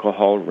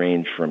alcohol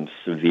range from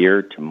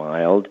severe to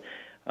mild.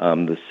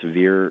 The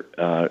severe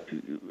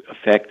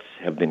effects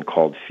have been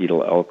called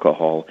fetal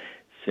alcohol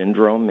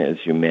syndrome. As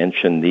you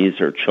mentioned, these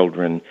are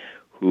children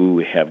who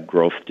have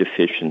growth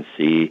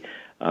deficiency,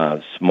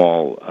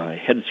 small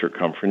head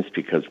circumference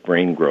because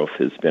brain growth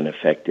has been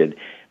affected.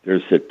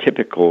 There's a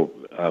typical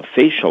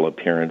facial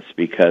appearance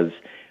because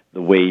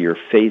the way your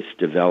face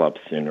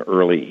develops in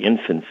early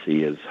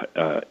infancy is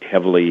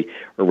early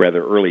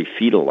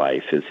fetal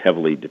life is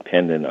heavily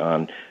dependent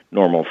on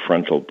normal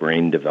frontal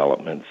brain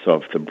development. So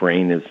if the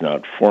brain is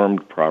not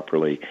formed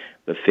properly,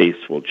 the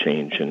face will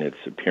change in its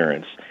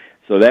appearance.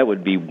 So that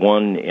would be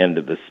one end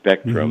of the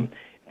spectrum. Mm-hmm.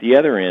 The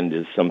other end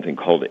is something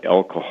called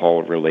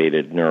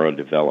alcohol-related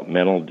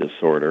neurodevelopmental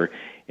disorder,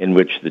 in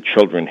which the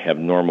children have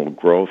normal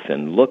growth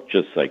and look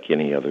just like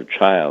any other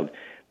child,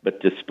 but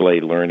display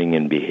learning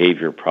and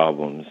behavior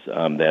problems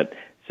that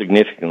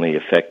significantly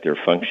affect their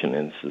function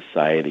in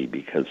society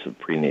because of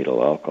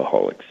prenatal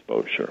alcohol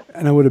exposure.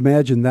 And I would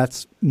imagine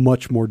that's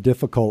much more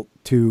difficult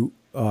to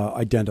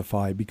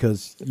identify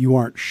because you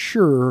aren't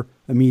sure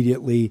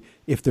immediately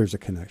if there's a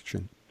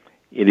connection.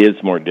 It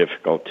is more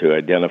difficult to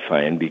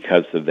identify, and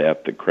because of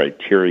that, the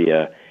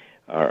criteria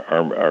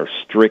are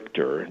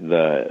stricter.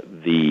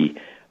 The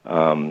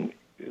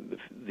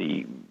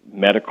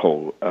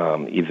medical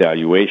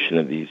evaluation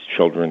of these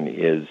children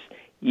is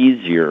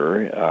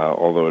easier,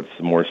 although it's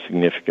a more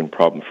significant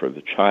problem for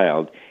the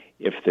child,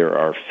 if there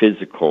are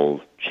physical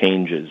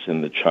changes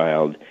in the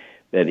child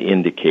that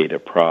indicate a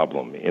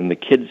problem. In the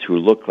kids who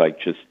look like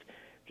just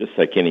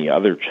like any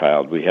other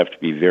child, we have to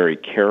be very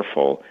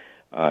careful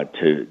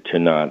to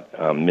not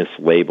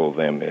mislabel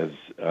them as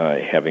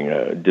having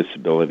a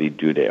disability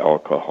due to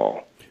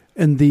alcohol.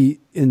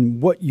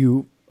 And what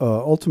you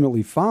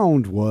ultimately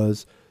found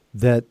was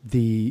that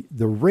the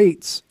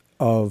rates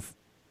of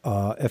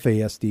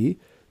FASD,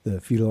 the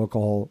fetal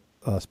alcohol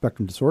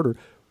spectrum disorder,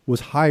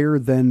 was higher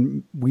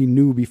than we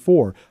knew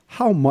before.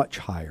 How much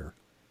higher?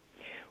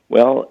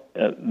 Well,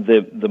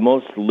 the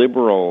most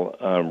liberal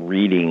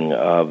reading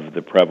of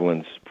the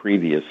prevalence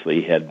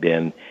previously had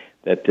been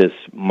that this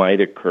might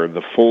occur,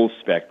 the full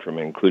spectrum,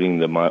 including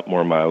the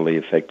more mildly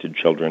affected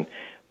children,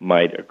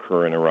 might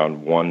occur in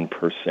around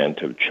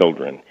 1% of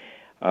children.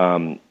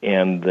 And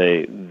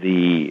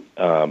the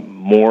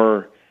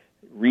more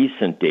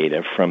recent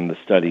data from the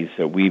studies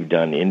that we've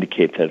done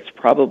indicate that it's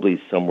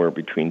probably somewhere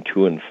between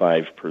 2 and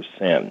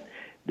 5%,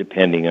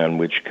 depending on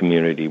which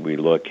community we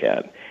look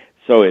at.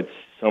 So it's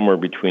somewhere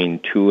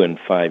between 2 and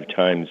 5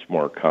 times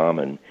more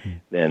common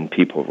than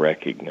people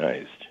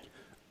recognized.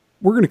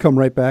 We're going to come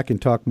right back and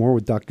talk more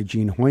with Dr.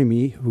 Gene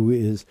Hoyme, who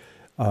is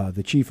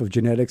the Chief of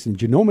Genetics and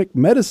Genomic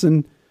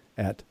Medicine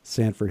at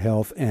Sanford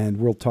Health, and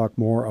we'll talk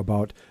more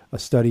about a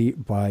study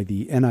by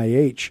the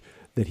NIH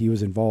that he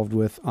was involved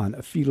with on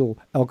fetal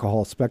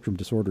alcohol spectrum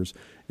disorders.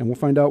 And we'll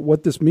find out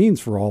what this means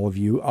for all of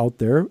you out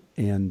there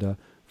and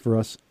for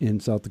us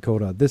in South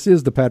Dakota. This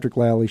is the Patrick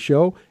Lally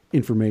Show,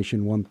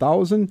 Information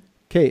 1000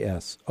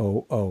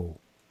 KSOO.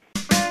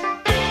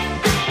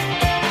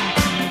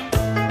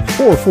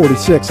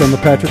 446 on the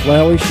Patrick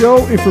Lally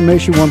Show,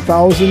 Information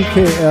 1000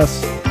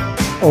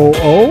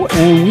 KSOO,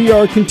 and we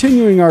are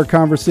continuing our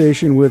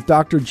conversation with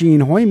Dr. Gene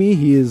Hoyme.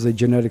 He is a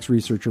genetics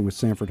researcher with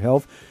Sanford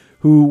Health,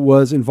 who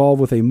was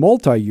involved with a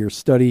multi-year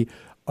study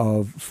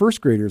of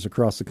first graders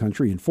across the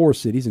country in 4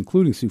 cities,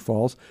 including Sioux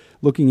Falls,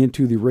 looking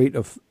into the rate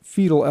of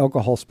fetal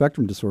alcohol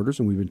spectrum disorders.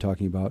 And we've been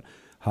talking about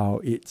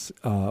how it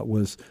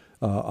was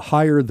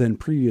higher than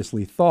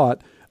previously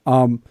thought.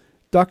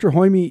 Dr.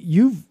 Hoyme,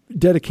 you've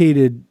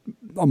dedicated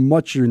a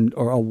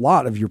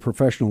lot of your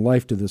professional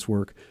life to this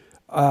work.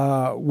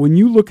 When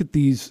you look at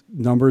these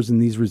numbers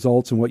and these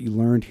results and what you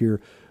learned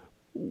here,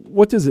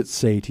 what does it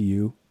say to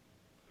you?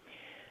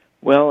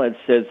 Well, it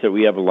says that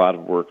we have a lot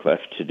of work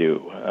left to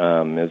do.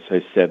 As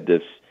I said,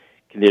 this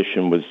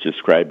condition was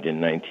described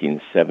in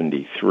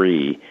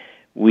 1973.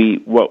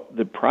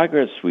 The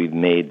progress we've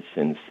made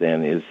since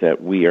then is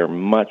that we are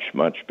much,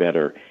 much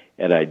better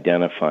at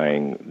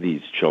identifying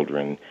these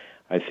children.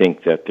 I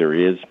think that there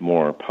is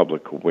more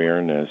public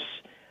awareness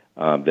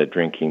that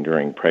drinking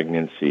during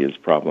pregnancy is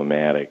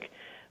problematic.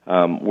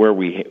 Where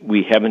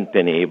we haven't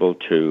been able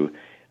to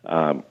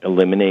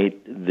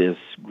eliminate this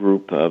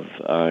group of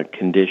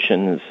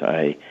conditions.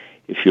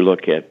 If you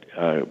look at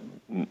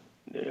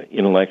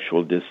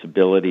intellectual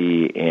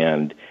disability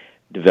and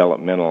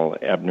developmental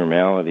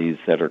abnormalities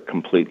that are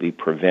completely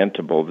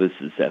preventable, this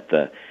is at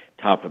the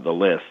top of the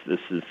list. This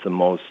is the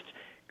most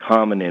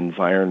common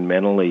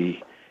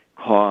environmentally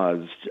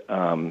caused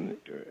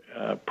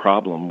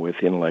problem with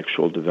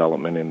intellectual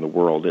development in the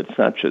world. It's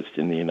not just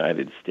in the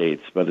United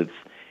States, but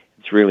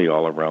it's really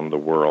all around the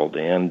world.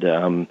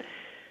 And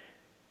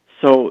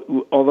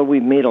so although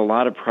we've made a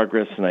lot of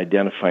progress in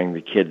identifying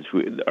the kids,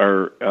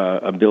 our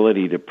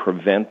ability to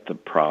prevent the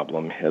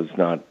problem has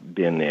not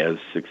been as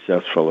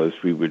successful as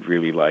we would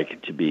really like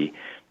it to be.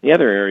 The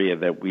other area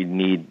that we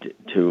need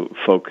to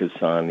focus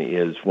on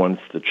is once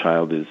the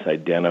child is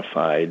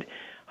identified,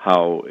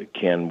 how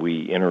can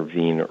we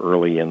intervene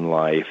early in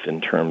life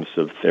in terms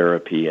of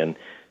therapy and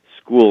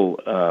school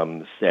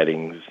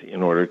settings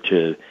in order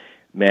to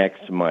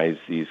maximize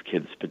these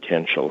kids'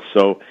 potential.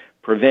 So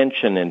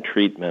prevention and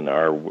treatment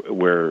are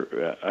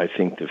where I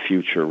think the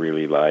future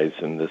really lies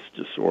in this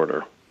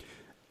disorder.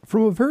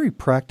 From a very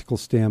practical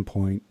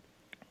standpoint,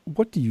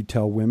 what do you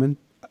tell women?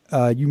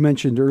 You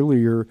mentioned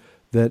earlier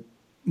that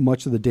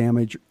much of the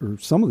damage, or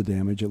some of the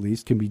damage at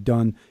least, can be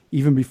done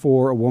even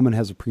before a woman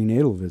has a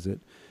prenatal visit.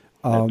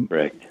 That's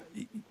correct.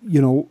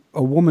 You know,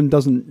 a woman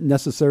doesn't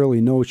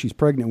necessarily know she's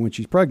pregnant when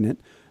she's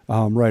pregnant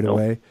right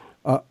away.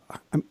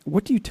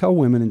 What do you tell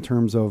women in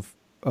terms of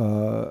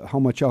how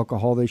much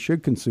alcohol they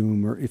should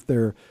consume, or if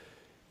they're,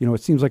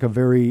 it seems like a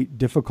very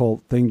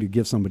difficult thing to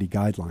give somebody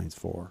guidelines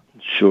for.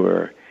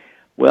 Sure.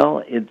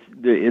 Well,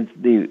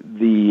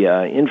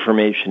 the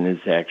information is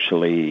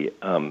actually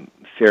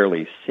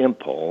fairly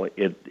simple.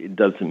 It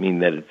doesn't mean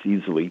that it's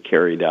easily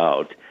carried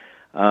out.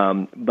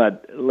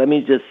 But let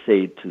me just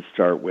say to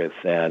start with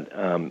that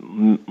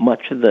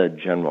much of the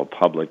general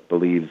public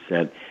believes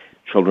that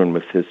children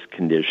with this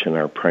condition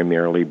are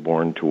primarily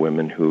born to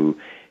women who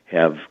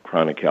have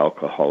chronic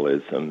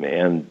alcoholism,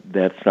 and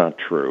that's not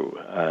true.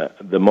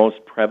 The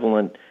most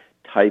prevalent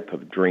type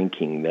of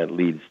drinking that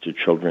leads to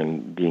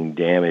children being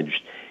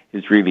damaged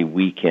is really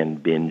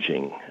weekend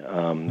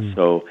binging.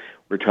 So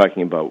we're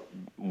talking about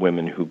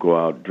women who go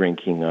out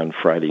drinking on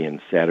Friday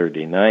and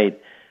Saturday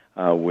night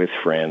with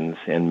friends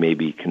and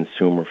maybe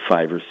consume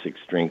 5 or 6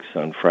 drinks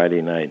on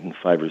Friday night and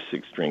 5 or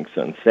 6 drinks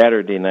on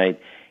Saturday night,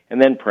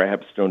 and then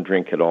perhaps don't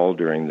drink at all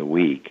during the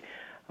week.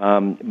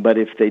 But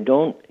if they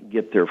don't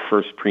get their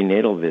first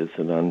prenatal visit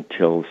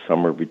until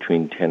somewhere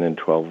between 10 and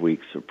 12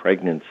 weeks of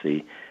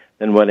pregnancy,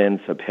 then what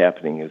ends up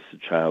happening is the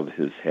child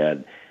has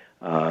had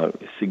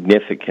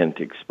significant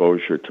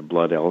exposure to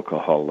blood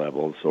alcohol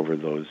levels over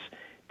those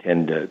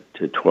 10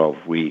 to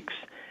 12 weeks.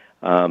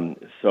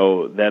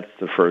 So that's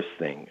the first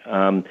thing.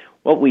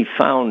 What we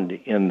found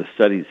in the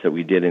studies that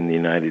we did in the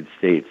United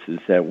States is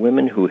that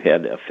women who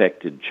had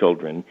affected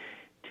children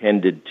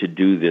tended to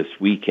do this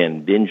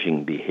weekend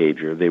binging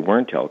behavior. They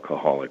weren't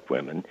alcoholic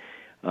women,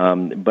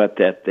 but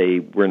that they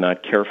were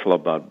not careful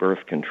about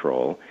birth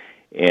control,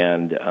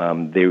 and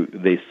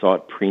they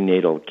sought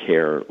prenatal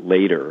care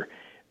later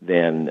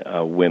than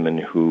women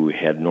who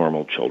had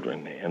normal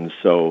children. And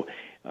so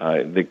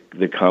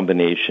the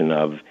combination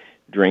of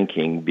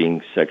drinking,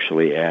 being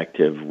sexually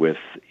active with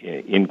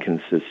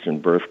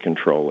inconsistent birth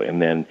control, and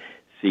then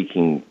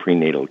seeking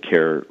prenatal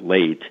care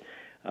late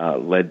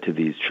led to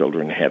these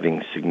children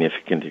having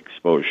significant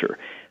exposure.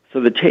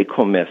 So the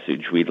take-home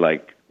message we'd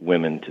like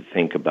women to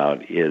think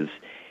about is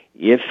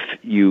if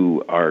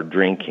you are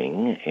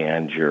drinking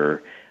and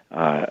you're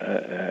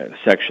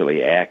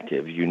sexually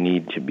active, you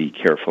need to be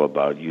careful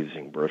about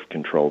using birth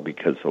control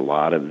because a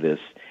lot of this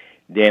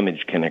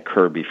damage can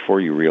occur before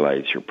you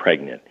realize you're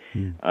pregnant.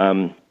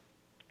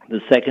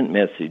 The second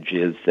message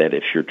is that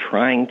if you're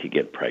trying to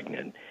get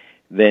pregnant,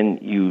 then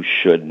you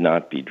should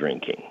not be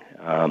drinking.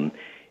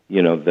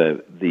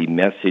 The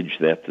message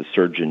that the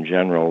Surgeon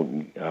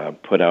General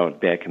put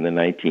out back in the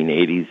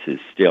 1980s is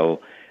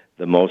still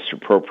the most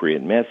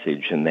appropriate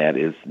message, and that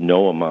is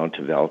no amount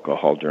of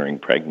alcohol during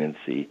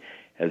pregnancy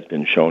has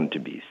been shown to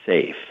be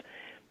safe.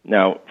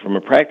 Now, from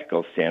a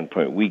practical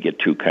standpoint, we get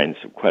 2 kinds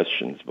of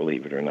questions,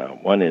 believe it or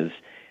not. One is,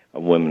 a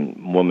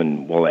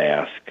woman will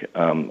ask,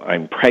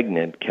 I'm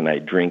pregnant, can I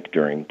drink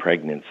during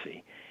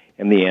pregnancy?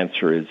 And the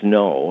answer is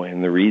no,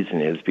 and the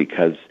reason is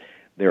because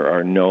there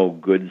are no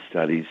good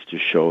studies to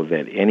show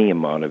that any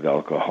amount of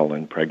alcohol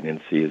in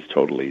pregnancy is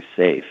totally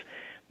safe.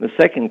 The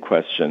second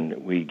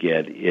question we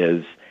get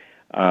is,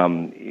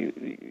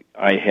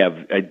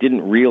 I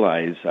didn't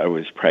realize I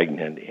was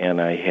pregnant,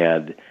 and I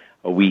had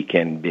a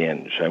weekend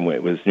binge.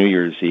 It was New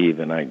Year's Eve,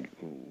 and I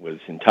was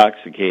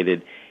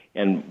intoxicated.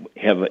 And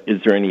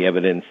is there any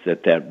evidence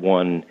that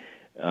one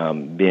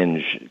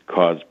binge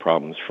caused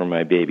problems for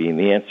my baby? And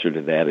the answer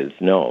to that is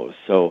no.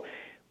 So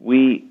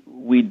we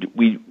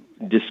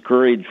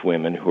discourage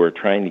women who are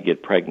trying to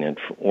get pregnant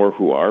or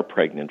who are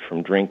pregnant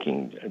from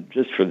drinking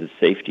just for the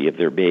safety of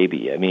their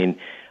baby. I mean,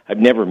 I've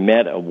never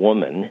met a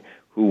woman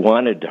who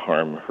wanted to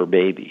harm her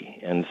baby.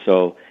 And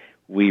so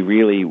we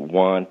really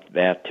want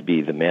that to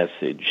be the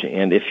message.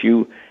 And if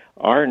you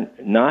are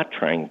not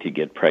trying to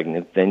get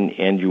pregnant,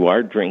 and you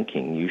are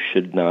drinking, you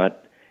should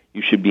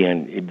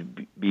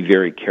be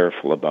very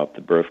careful about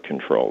the birth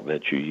control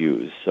that you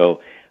use.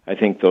 So I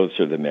think those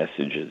are the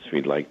messages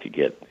we'd like to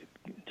get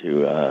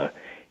to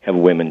have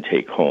women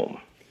take home.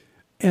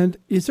 And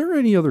is there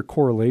any other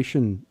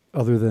correlation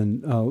other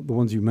than the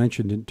ones you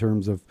mentioned in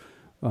terms of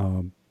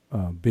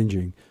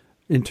binging,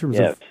 in terms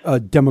of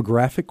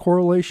demographic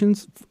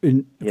correlations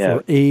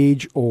for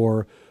age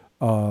or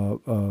race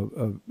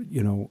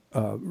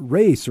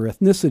or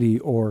ethnicity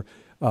or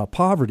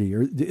poverty,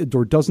 or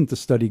doesn't the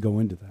study go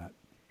into that?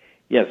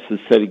 Yes, the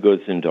study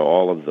goes into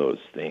all of those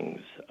things.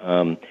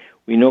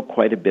 We know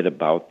quite a bit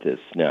about this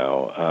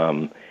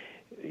now.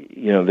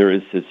 There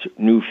is this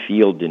new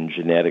field in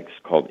genetics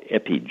called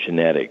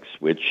epigenetics,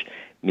 which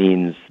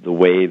means the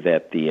way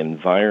that the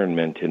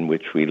environment in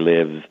which we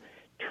live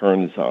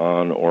turns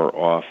on or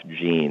off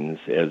genes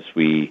as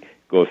we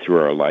go through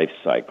our life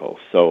cycle.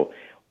 So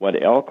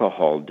what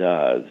alcohol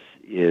does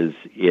is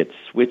it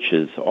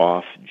switches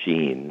off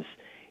genes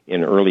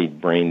in early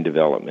brain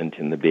development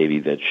in the baby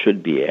that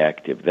should be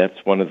active.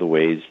 That's one of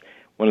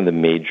the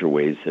major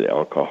ways that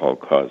alcohol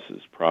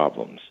causes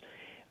problems.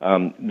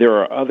 There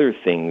are other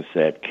things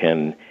that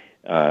can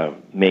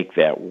make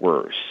that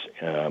worse.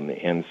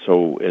 And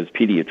so as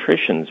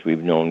pediatricians,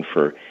 we've known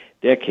for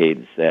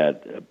decades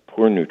that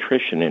poor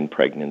nutrition in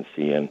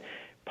pregnancy and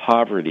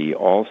poverty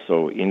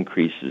also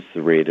increases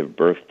the rate of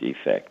birth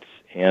defects.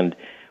 And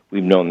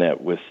we've known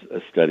that with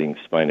studying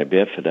spina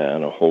bifida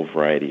and a whole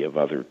variety of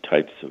other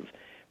types of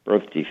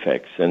birth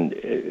defects.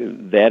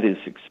 And that is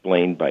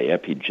explained by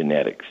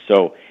epigenetics.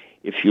 So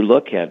if you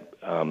look at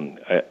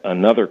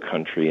another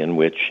country in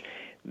which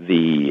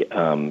the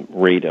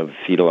rate of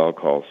fetal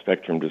alcohol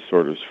spectrum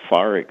disorders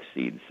far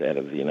exceeds that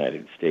of the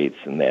United States,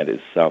 and that is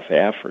South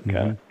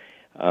Africa,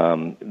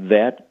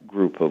 that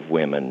group of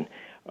women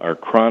are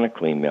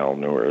chronically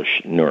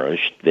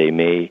malnourished. They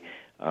may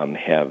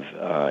have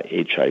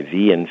HIV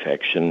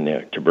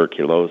infection,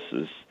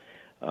 tuberculosis.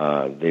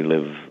 They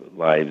live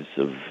lives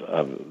of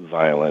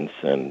violence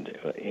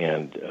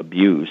and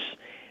abuse.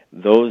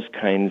 Those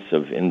kinds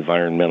of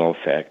environmental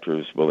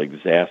factors will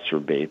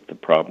exacerbate the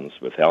problems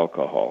with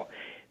alcohol.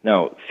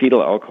 Now,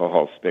 fetal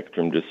alcohol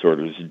spectrum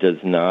disorders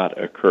does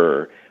not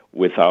occur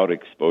without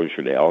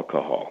exposure to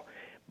alcohol,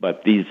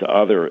 but these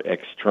other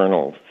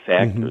external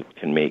factors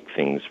can make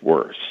things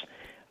worse.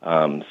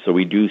 So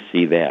we do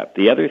see that.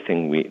 The other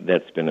thing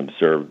that's been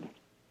observed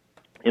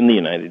in the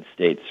United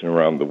States and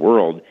around the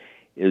world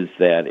is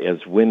that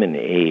as women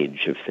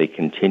age, if they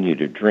continue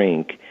to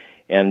drink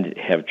and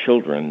have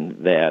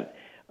children, that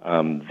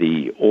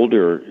the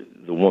older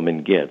the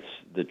woman gets,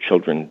 the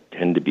children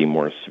tend to be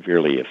more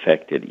severely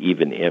affected,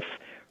 even if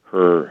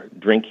her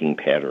drinking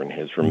pattern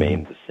has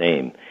remained the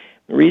same.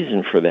 The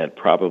reason for that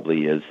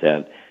probably is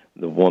that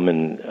the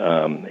woman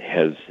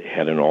has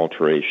had an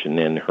alteration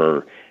in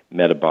her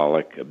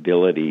metabolic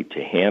ability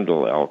to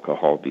handle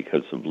alcohol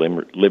because of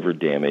liver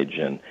damage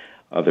and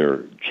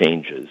other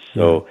changes.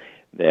 So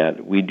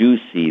that we do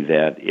see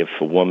that if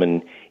a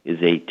woman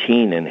is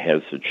 18 and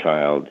has a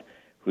child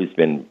who's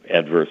been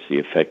adversely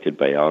affected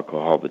by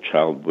alcohol, the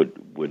child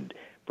would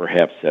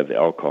perhaps have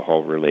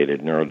alcohol-related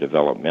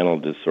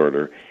neurodevelopmental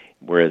disorder,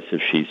 whereas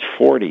if she's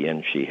 40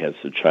 and she has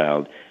a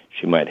child,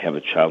 she might have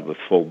a child with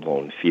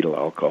full-blown fetal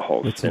alcohol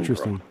syndrome. That's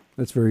interesting.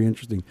 That's very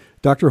interesting.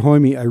 Dr.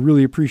 Hoyme, I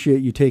really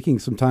appreciate you taking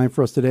some time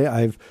for us today.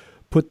 I've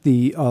put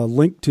the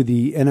link to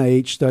the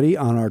NIH study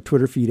on our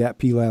Twitter feed at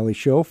P. Lally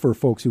Show for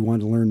folks who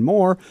want to learn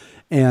more.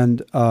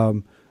 And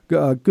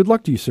good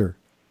luck to you, sir.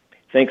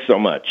 Thanks so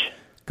much.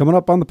 Coming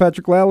up on the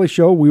Patrick Lally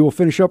Show, we will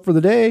finish up for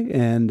the day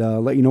and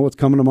let you know what's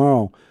coming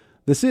tomorrow.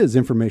 This is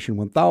Information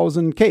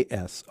 1000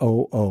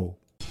 KSOO.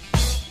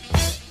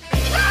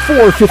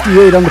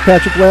 4:58 on the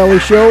Patrick Lally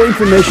Show.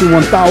 Information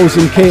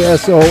 1000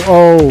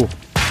 KSOO.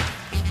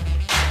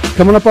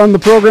 Coming up on the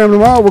program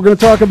tomorrow, we're going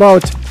to talk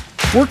about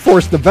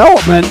workforce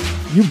development.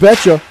 You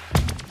betcha.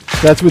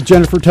 That's with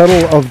Jennifer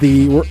Tuttle of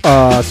the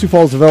Sioux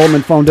Falls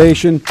Development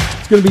Foundation.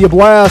 It's going to be a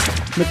blast.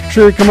 Make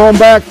sure you come on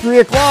back, 3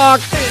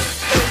 o'clock.